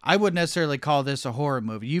 I wouldn't necessarily call this a horror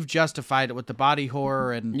movie. You've justified it with the body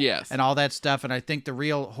horror and all that stuff, and I think the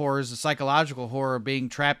real horror is the psychological horror of being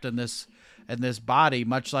trapped in this body,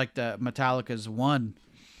 much like the Metallica's One,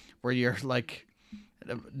 where you're like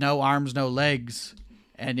no arms, no legs,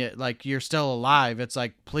 and you're still alive. It's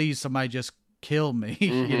like, please, somebody just kill me,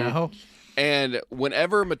 you know? And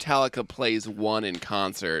whenever Metallica plays One in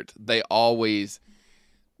concert, they always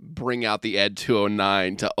bring out the Ed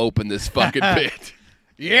 209 to open this fucking pit.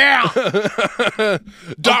 Yeah!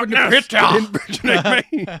 Darkness impersonate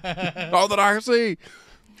me. All that I see.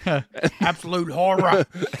 Absolute horror.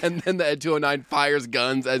 And then the Ed 209 fires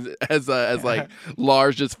guns as like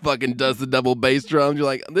Lars just fucking does the double bass drums. You're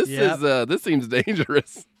like, this seems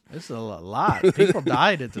dangerous. This is a lot. People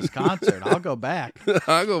died at this concert. I'll go back.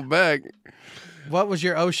 I'll go back. What was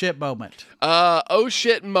your oh shit moment? Oh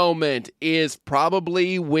shit moment is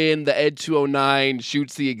probably when the Ed 209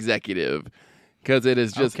 shoots the executive, because it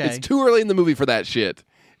is just it's too early in the movie for that shit.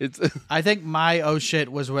 It's I think my oh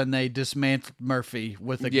shit was when they dismantled Murphy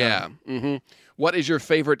with a gun. Yeah. Mm-hmm. What is your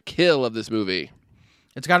favorite kill of this movie?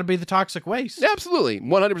 It's got to be the toxic waste. Absolutely,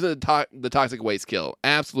 100% the toxic waste kill.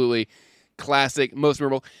 Absolutely, classic, most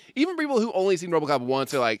memorable. Even people who only seen RoboCop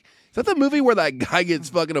once are like, is that the movie where that guy gets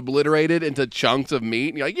fucking obliterated into chunks of meat?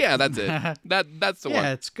 And you're like, yeah, that's it. That's the one.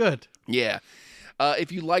 Yeah, it's good. Yeah.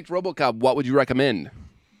 If you liked RoboCop, what would you recommend?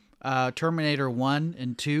 Terminator 1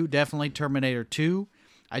 and 2. Definitely Terminator 2.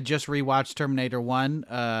 I just rewatched Terminator 1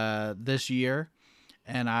 this year,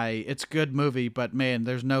 and it's a good movie, but man,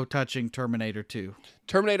 there's no touching Terminator 2.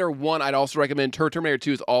 Terminator 1, I'd also recommend. Terminator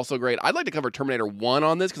 2 is also great. I'd like to cover Terminator 1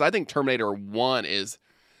 on this, because I think Terminator 1 is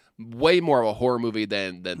way more of a horror movie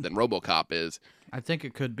than RoboCop is. I think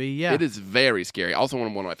it could be, yeah. It is very scary. Also one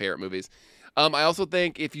of my favorite movies. I also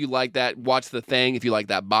think if you like that, watch The Thing. If you like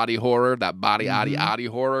that body horror, that body oddy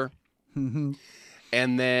horror. Mm-hmm.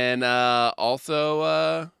 And then also,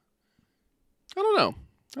 I don't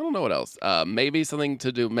know what else. Maybe something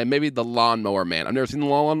to do. Maybe The Lawnmower Man. I've never seen The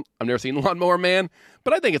Lawnmower Man,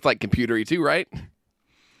 but I think it's like computery too, right?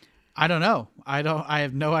 I don't know. I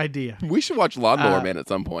have no idea. We should watch Lawnmower Man at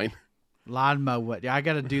some point. Lawnmower. Yeah, I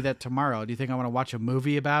got to do that tomorrow. Do you think I want to watch a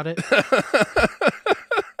movie about it?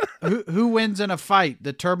 Who wins in a fight?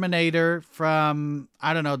 The Terminator from,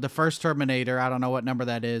 I don't know, the first Terminator, I don't know what number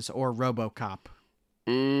that is, or RoboCop?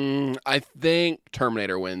 I think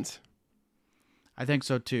Terminator wins. I think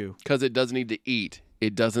so too. Because it doesn't need to eat.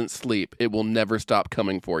 It doesn't sleep. It will never stop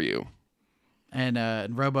coming for you. And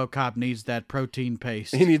RoboCop needs that protein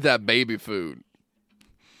paste. He needs that baby food.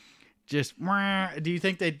 Just, do you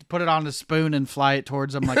think they'd put it on a spoon and fly it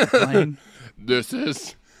towards them like a plane? This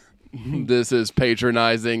is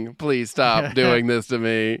patronizing. Please stop doing this to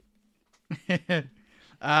me.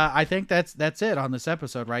 I think that's it on this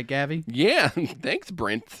episode, right, Gavi? Yeah. Thanks,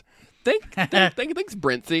 Brent. Thanks,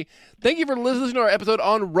 Brentsy. Thank you for listening to our episode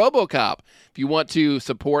on RoboCop. If you want to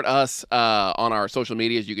support us on our social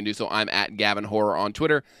medias, you can do so. I'm at Gavin Horror on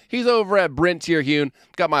Twitter. He's over at Brent Tierhune.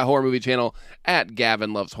 Got my horror movie channel at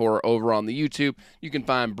Gavin Loves Horror over on the YouTube. You can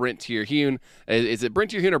find Brent Tierhune. Is it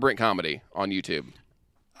Brent Tierhune or Brent Comedy on YouTube?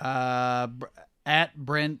 At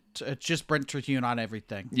Brent, it's just Brent Tierhune on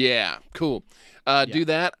everything. Yeah, cool. Do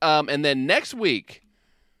that. And then next week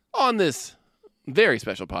on this very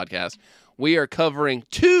special podcast, we are covering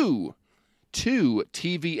two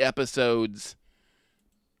TV episodes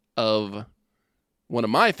of one of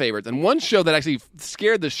my favorites, and one show that actually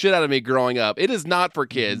scared the shit out of me growing up. It is not for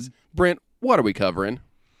kids. Brent, what are we covering?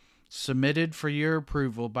 Submitted for your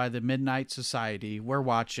approval by the Midnight Society, we're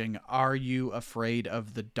watching Are You Afraid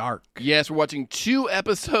of the Dark? Yes, we're watching 2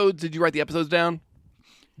 episodes. Did you write the episodes down?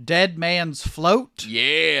 Dead Man's Float.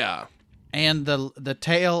 Yeah. And the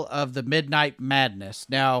Tale of the Midnight Madness.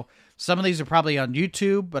 Now, some of these are probably on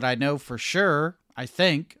YouTube, but I know for sure, I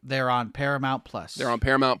think, they're on Paramount Plus. They're on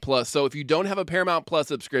Paramount Plus. So if you don't have a Paramount Plus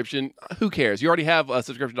subscription, who cares? You already have a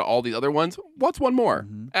subscription to all these other ones. What's one more?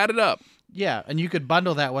 Add it up. Yeah, and you could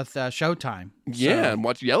bundle that with Showtime. Yeah, and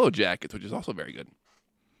watch Yellow Jackets, which is also very good.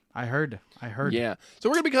 I heard. Yeah. So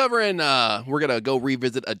we're gonna be covering. We're gonna go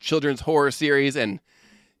revisit a children's horror series, and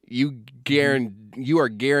you are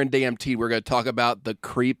guaranteed we're gonna talk about the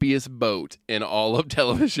creepiest boat in all of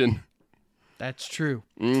television. That's true.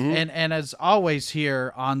 Mm-hmm. And as always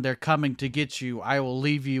here on They're Coming to Get You, I will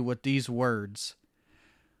leave you with these words.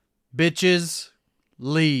 Bitches,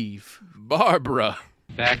 leave. Barbara.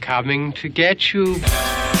 They're coming to get you.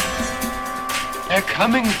 They're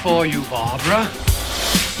coming for you, Barbara.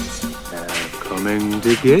 They're coming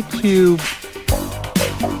to get you.